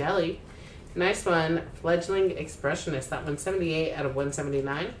Kamangeli. Nice one, Fledgling Expressionist. That one, 78 out of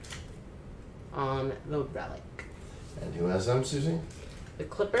 179 on the Relic. And who has them, Susie? The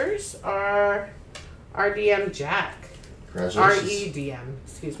Clippers are RDM Jack. Congratulations. REDM,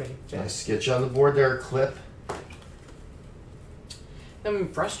 excuse me. Jack. Nice to get you on the board there, Clip. Then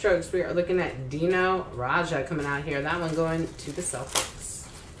brushstrokes, we are looking at Dino Raja coming out here. That one going to the Celtics.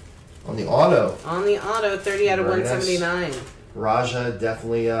 On the auto. On the auto, 30 out of Very 179. Nice. Raja,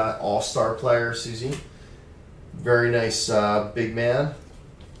 definitely an all-star player, Susie. Very nice big man.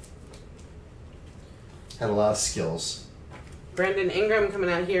 Had a lot of skills. Brandon Ingram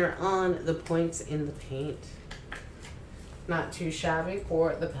coming out here on the points in the paint. Not too shabby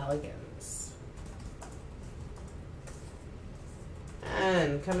for the Pelicans.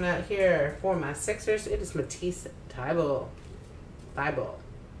 And coming out here for my Sixers, it is Matisse Thybulle.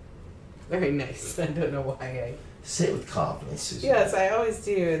 Very nice. I don't know why I... Say it with confidence, Susie. Yes, I always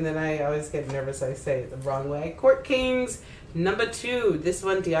do, and then I always get nervous. I say it the wrong way. Court Kings, number 2. This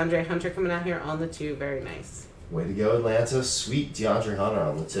one, DeAndre Hunter coming out here on the 2. Very nice. Way to go, Atlanta. Sweet DeAndre Hunter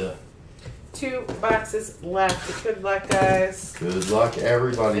on the 2. 2 boxes left. Good luck, guys. Good luck,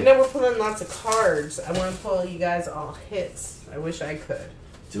 everybody. I know we're pulling lots of cards. I want to pull you guys all hits. I wish I could.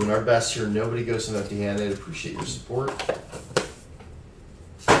 Doing our best here. Nobody goes home empty-handed. Appreciate your support.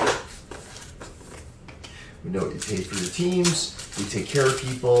 We know what you paid for your teams. We take care of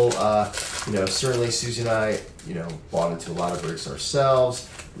people. Certainly Susie and I, bought into a lot of breaks ourselves.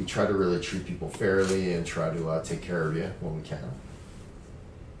 We try to really treat people fairly and try to take care of you when we can.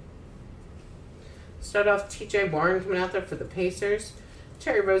 Start off TJ Warren coming out there for the Pacers.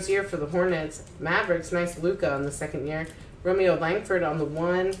 Cherry Rozier for the Hornets. Mavericks, nice Luca on the second year. Romeo Langford on the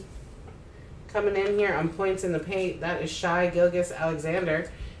 1. Coming in here on points in the paint, that is Shai Gilgeous-Alexander.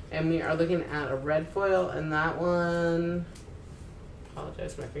 And we are looking at a red foil, and that one,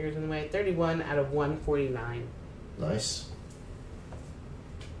 apologize, my finger's in the way, 31 out of 149. Nice.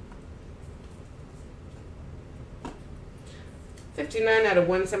 $59 out of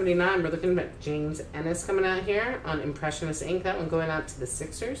 179. We're looking at James Ennis coming out here on Impressionist Ink. That one going out to the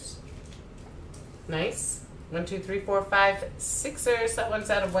Sixers. Nice. 1, 2, 3, 4, 5 Sixers. That one's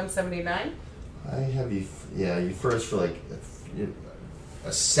out of 179. I have you. Yeah, you froze for like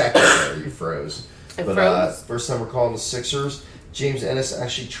a second there. You froze. I But froze. first time we're calling the Sixers. James Ennis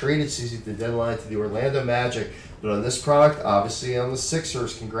actually traded Susie at the deadline to the Orlando Magic. But on this product, obviously on the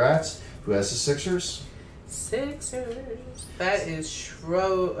Sixers. Congrats. Who has the Sixers? Sixers. That is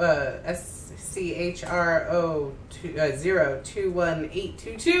SCHRO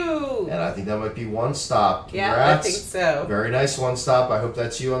 021822. And I think that might be one stop. Congrats. Yeah, I think so. Very nice one stop. I hope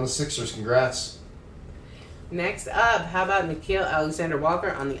that's you on the Sixers. Congrats. Next up, how about Nickeil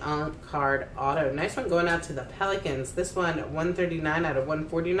Alexander-Walker on the on-card auto? Nice one going out to the Pelicans. This one, 139 out of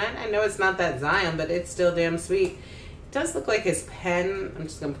 149. I know it's not that Zion, but it's still damn sweet. It does look like his pen, I'm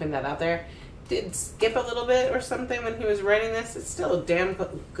just going to put that out there, did skip a little bit or something when he was writing this. It's still a damn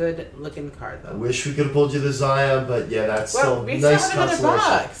good-looking card, I though. wish we could have pulled you the Zion, but yeah, that's Well, still we nice still have another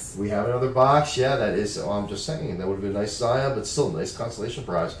consolation. box. We have another box. Yeah, that is. Oh, I'm just saying that would have been a nice Zion, but still a nice consolation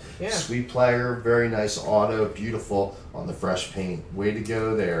prize. Yeah. Sweet player, very nice auto, beautiful on the fresh paint. Way to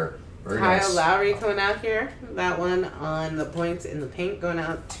go there. Very Kyle nice. Lowry coming out here. That one on the points in the paint going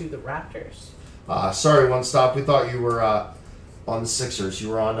out to the Raptors. Sorry, one stop. We thought you were on the Sixers. You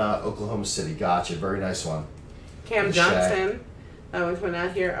were on Oklahoma City. Gotcha. Very nice one. Cam Shaq. Johnson. That one coming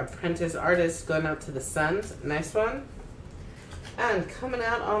out here. Apprentice Artist going out to the Suns. Nice one. And coming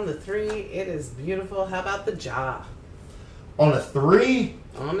out on the 3, it is beautiful. How about the Ja? On a 3.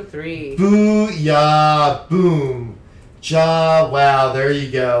 On the 3. Booyah! Boom. Ja, wow, there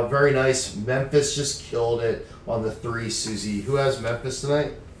you go. Very nice. Memphis just killed it on the 3, Susie. Who has Memphis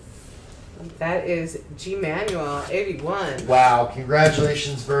tonight? That is G Manuel 81. Wow,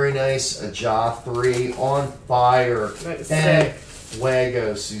 congratulations. Very nice. A Ja 3 on fire. That's And sick.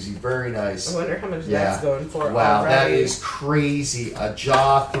 Fuego, Susie. Very nice. I wonder how much Yeah. that's going for. Wow, that already. is crazy. A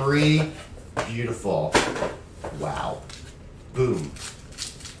Ja 3. Beautiful. Wow. Boom.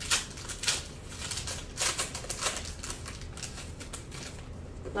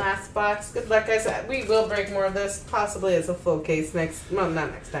 Last box. Good luck, guys. We will break more of this, possibly as a full case next. Well,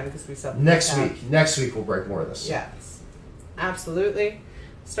 not next time because we sell Next week. Next week we'll break more of this. Yes, absolutely.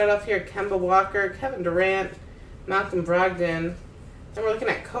 Start off here: Kemba Walker, Kevin Durant, Malcolm Brogdon, and we're looking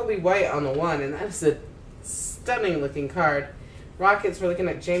at Kobe White on the 1, and that is a stunning looking card. Rockets, we're looking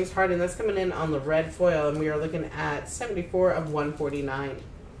at James Harden. That's coming in on the red foil, and we are looking at 74 of 149.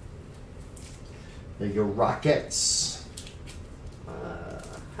 There you go, Rockets.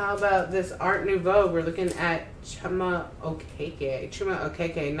 How about this Art Nouveau? We're looking at Chuma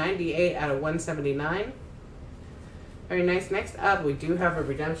Okeke, 98 out of 179. Very nice. Next up, we do have a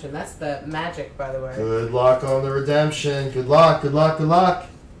redemption. That's the Magic, by the way. Good luck on the redemption. Good luck, good luck, good luck.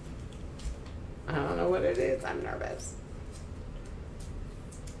 I don't know what it is. I'm nervous.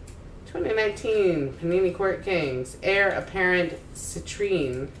 2019 Panini Court Kings. Heir Apparent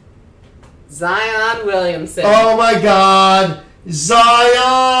Citrine. Zion Williamson. Oh my God.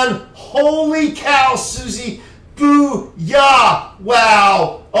 Zion! Holy cow, Susie! Boo-yah!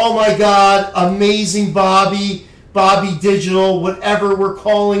 Wow! Oh my God! Amazing, Bobby! Bobby Digital, whatever we're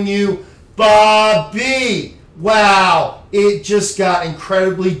calling you, Bobby! Wow! It just got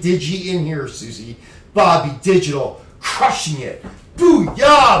incredibly digi in here, Susie. Bobby Digital, crushing it!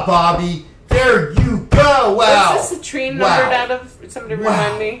 Boo-yah, Bobby! There you go! Wow! What's the Citrine Wow. numbered out of? Somebody Wow.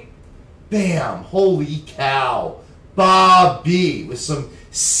 remind me. Bam! Holy cow! Bobby with some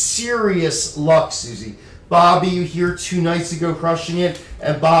serious luck, Susie. Bobby, you here 2 nights ago crushing it,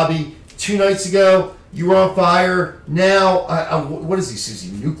 and Bobby, 2 nights ago you were on fire. Now, what is he,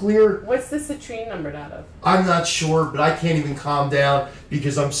 Susie? Nuclear? What's the Citrine numbered out of? I'm not sure, but I can't even calm down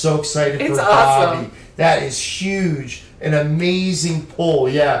because I'm so excited It's for awesome. Bobby. That is huge. An amazing pull.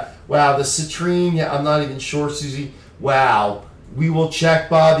 Yeah. Wow. The Citrine, yeah, I'm not even sure, Susie. Wow. We will check,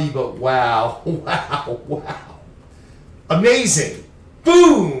 Bobby, but wow. Wow. Wow. Amazing.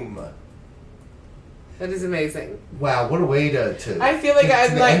 Boom. That is amazing. Wow. What a way to I feel like to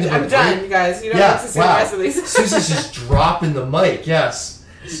I'm the like end of a I'm done, break. you guys. You don't Yeah, have to see wow. the rest of these. Susie's just dropping the mic. Yes.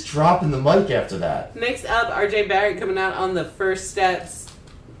 Just dropping the mic after that. Next up, RJ Barrett coming out on the first steps.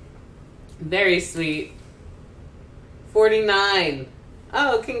 Very sweet. 49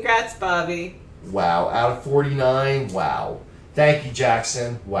 Oh, congrats, Bobby. Wow. Out of 49. Wow. Thank you,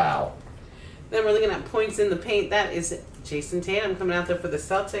 Jackson. Wow. Then we're looking at points in the paint. That is Jason Tatum coming out there for the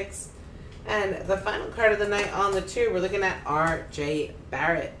Celtics. And the final card of the night on the 2, we're looking at R.J.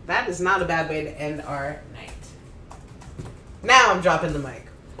 Barrett. That is not a bad way to end our night. Now I'm dropping the mic.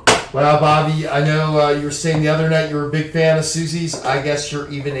 Well, Bobby, I know you were saying the other night you were a big fan of Susie's. I guess you're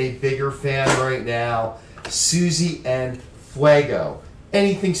even a bigger fan right now. Susie and Fuego.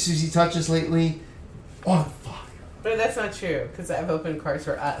 Anything Susie touches lately, on fire. But that's not true, because I've opened cards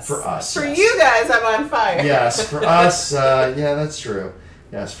for us. For us, For yes. you guys, I'm on fire. Yes, for us, yeah, that's true.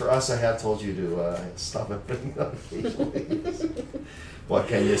 Yes, for us, I have told you to stop opening notifications. What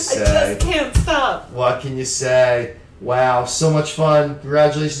can you say? I just can't stop. What can you say? Wow, so much fun.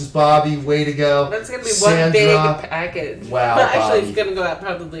 Congratulations, Bobby. Way to go. That's going to be Sandra. one big package. Wow, but actually, Bobby. it's going to go out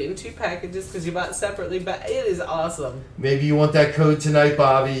probably in 2 packages because you bought separately, but it is awesome. Maybe you want that code tonight,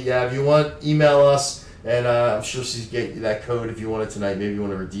 Bobby. Yeah, if you want, email us. And I'm sure she's get you that code if you want it tonight. Maybe you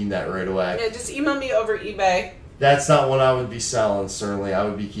want to redeem that right away. Yeah, just email me over eBay. That's not one I would be selling, certainly. I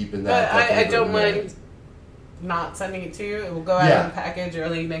would be keeping that. But I definitely don't for me. mind not sending it to you. It will go out Yeah. in a package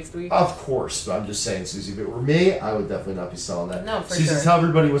early next week. Of course, but I'm just saying, Susie, if it were me, I would definitely not be selling that. No, for Susie, sure. tell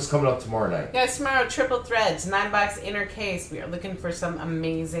everybody what's coming up tomorrow night. Guys, tomorrow, Triple Threads, 9-box inner case. We are looking for some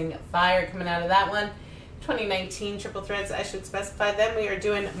amazing fire coming out of that one. 2019 Triple Threads, I should specify. Then we are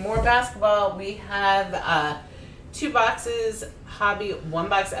doing more basketball. We have 2 boxes, Hobby, 1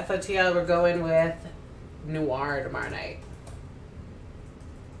 box FOTL. We're going with Noir tomorrow night.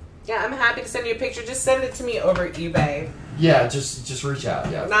 Yeah, I'm happy to send you a picture. Just send it to me over eBay. Yeah, just reach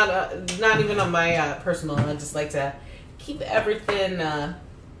out. Yeah. Not even on my personal. I just like to keep everything.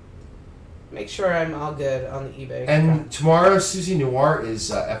 Make sure I'm all good on the eBay. And tomorrow, Susie, Noir is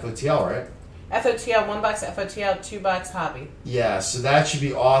FOTL, right? FOTL, 1 box FOTL, 2 box Hobby. Yeah, so that should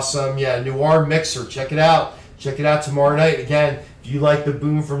be awesome. Yeah, Noir Mixer, check it out. Check it out tomorrow night. Again, if you like the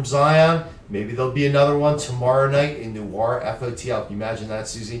boom from Zion, maybe there'll be another one tomorrow night in Noir FOTL. Can you imagine that,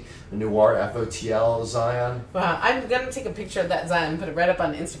 Susie? The Noir FOTL Zion? Wow, I'm going to take a picture of that Zion and put it right up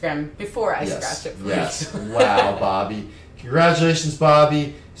on Instagram before I scratch it for Yes. you. Wow, Bobby. Congratulations,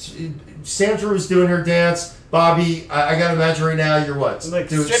 Bobby. Sandra was doing her dance. Bobby, I gotta imagine right now you're what? Like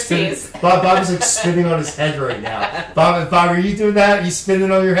spinning. striptease. Bobby's like spinning on his head right now. Bob, are you doing that? You spinning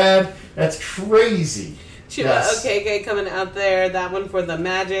on your head? That's crazy. Chiba Yes. OKK coming out there. That one for the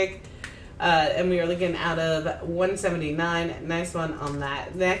Magic. And we are looking out of 179. Nice one on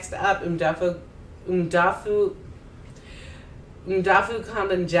that. Next up, Umdafu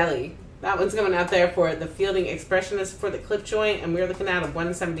Jelly. That one's coming out there for the Fielding Expressionist for the clip joint, and we're looking at a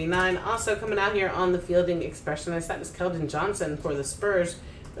 179. Also coming out here on the Fielding Expressionist, that is Keldon Johnson for the Spurs.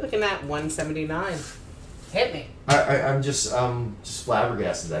 We're looking at 179. Hit me. I'm just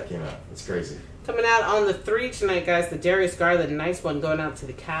flabbergasted that came out. It's crazy. Coming out on the 3 tonight, guys, the Darius Garland. Nice one going out to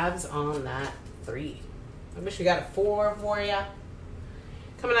the Cavs on that 3. I wish we got a 4 for ya.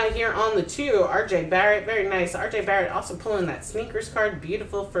 Coming out here on the 2, R.J. Barrett. Very nice. R.J. Barrett also pulling that sneakers card.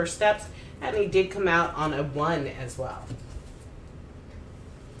 Beautiful first steps. And he did come out on a 1 as well.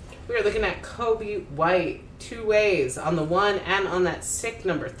 We are looking at Kobe White. 2 ways on the 1 and on that sick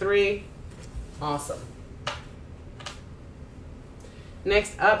number 3. Awesome.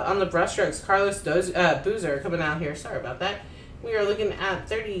 Next up on the brushstrokes, Carlos Boozer coming out here. Sorry about that. We are looking at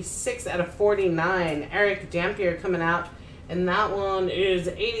 36 out of 49. Eric Dampier coming out. And that one is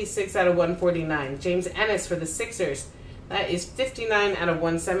 86 out of 149. James Ennis for the Sixers. That is 59 out of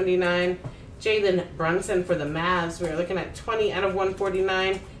 179. Jalen Brunson for the Mavs. We are looking at 20 out of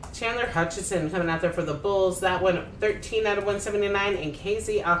 149. Chandler Hutchison coming out there for the Bulls. That one 13 out of 179. And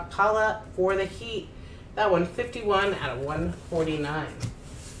KZ Okpala for the Heat. That one 51 out of 149.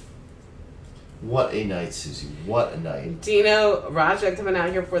 What a night, Susie. What a night. Dino Raja coming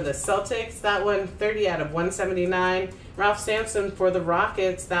out here for the Celtics. That one 30 out of 179. Ralph Sampson for the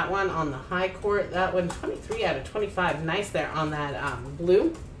Rockets. That one on the high court. That one 23 out of 25. Nice there on that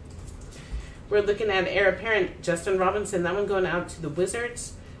blue. We're looking at heir apparent Justin Robinson. That one going out to the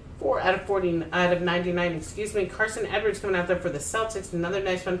Wizards. 4 out of 99. Excuse me. Carson Edwards coming out there for the Celtics. Another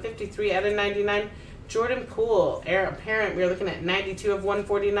nice one. 53 out of 99. Jordan Poole, heir apparent. We're looking at 92 of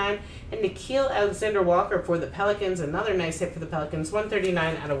 149. And Nikhil Alexander-Walker for the Pelicans. Another nice hit for the Pelicans.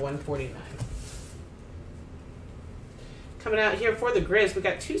 139 out of 149. Coming out here for the Grizz, we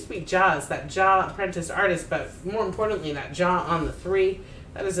got 2 sweet Jaws. That Jaw Apprentice Artist, but more importantly, that Jaw on the 3.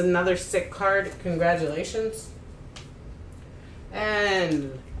 That is another sick card. Congratulations.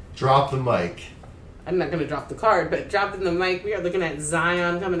 And Drop the mic. I'm not going to drop the card, but dropping the mic, we are looking at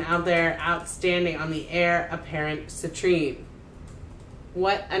Zion coming out there, outstanding on the heir apparent Citrine.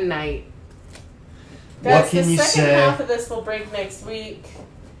 What a night. What Guys, can the you second say? half of this will break next week.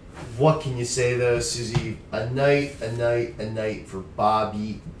 What can you say though, Susie? A night for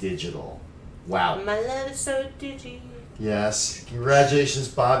Bobby Digital. Wow. My love is so digi. Yes. Congratulations,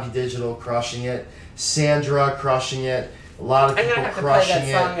 Bobby Digital, crushing it. Sandra, crushing it. A lot of I'm people gonna have to play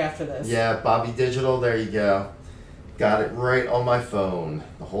crushing that song it. after this. Yeah, Bobby Digital, there you go. Got it right on my phone.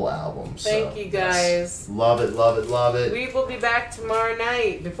 The whole album. Thank you, guys. Yes. Love it, love it, love it. We will be back tomorrow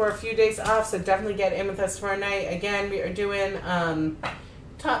night before a few days off, so definitely get in with us tomorrow night. Again, we are doing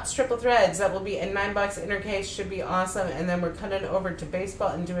Topps Triple Threads. That will be a $9 inner case. Should be awesome. And then we're cutting over to baseball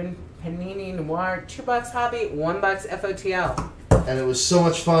and doing Panini Noir. $2 hobby, $1 FOTL. And it was so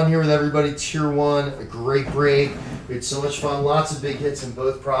much fun here with everybody. Tier 1, a great break. We had so much fun. Lots of big hits in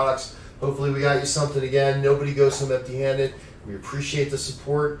both products. Hopefully we got you something again. Nobody goes home empty-handed. We appreciate the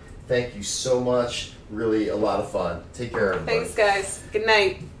support. Thank you so much. Really a lot of fun. Take care, everybody. Thanks, guys. Good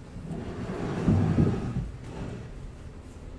night.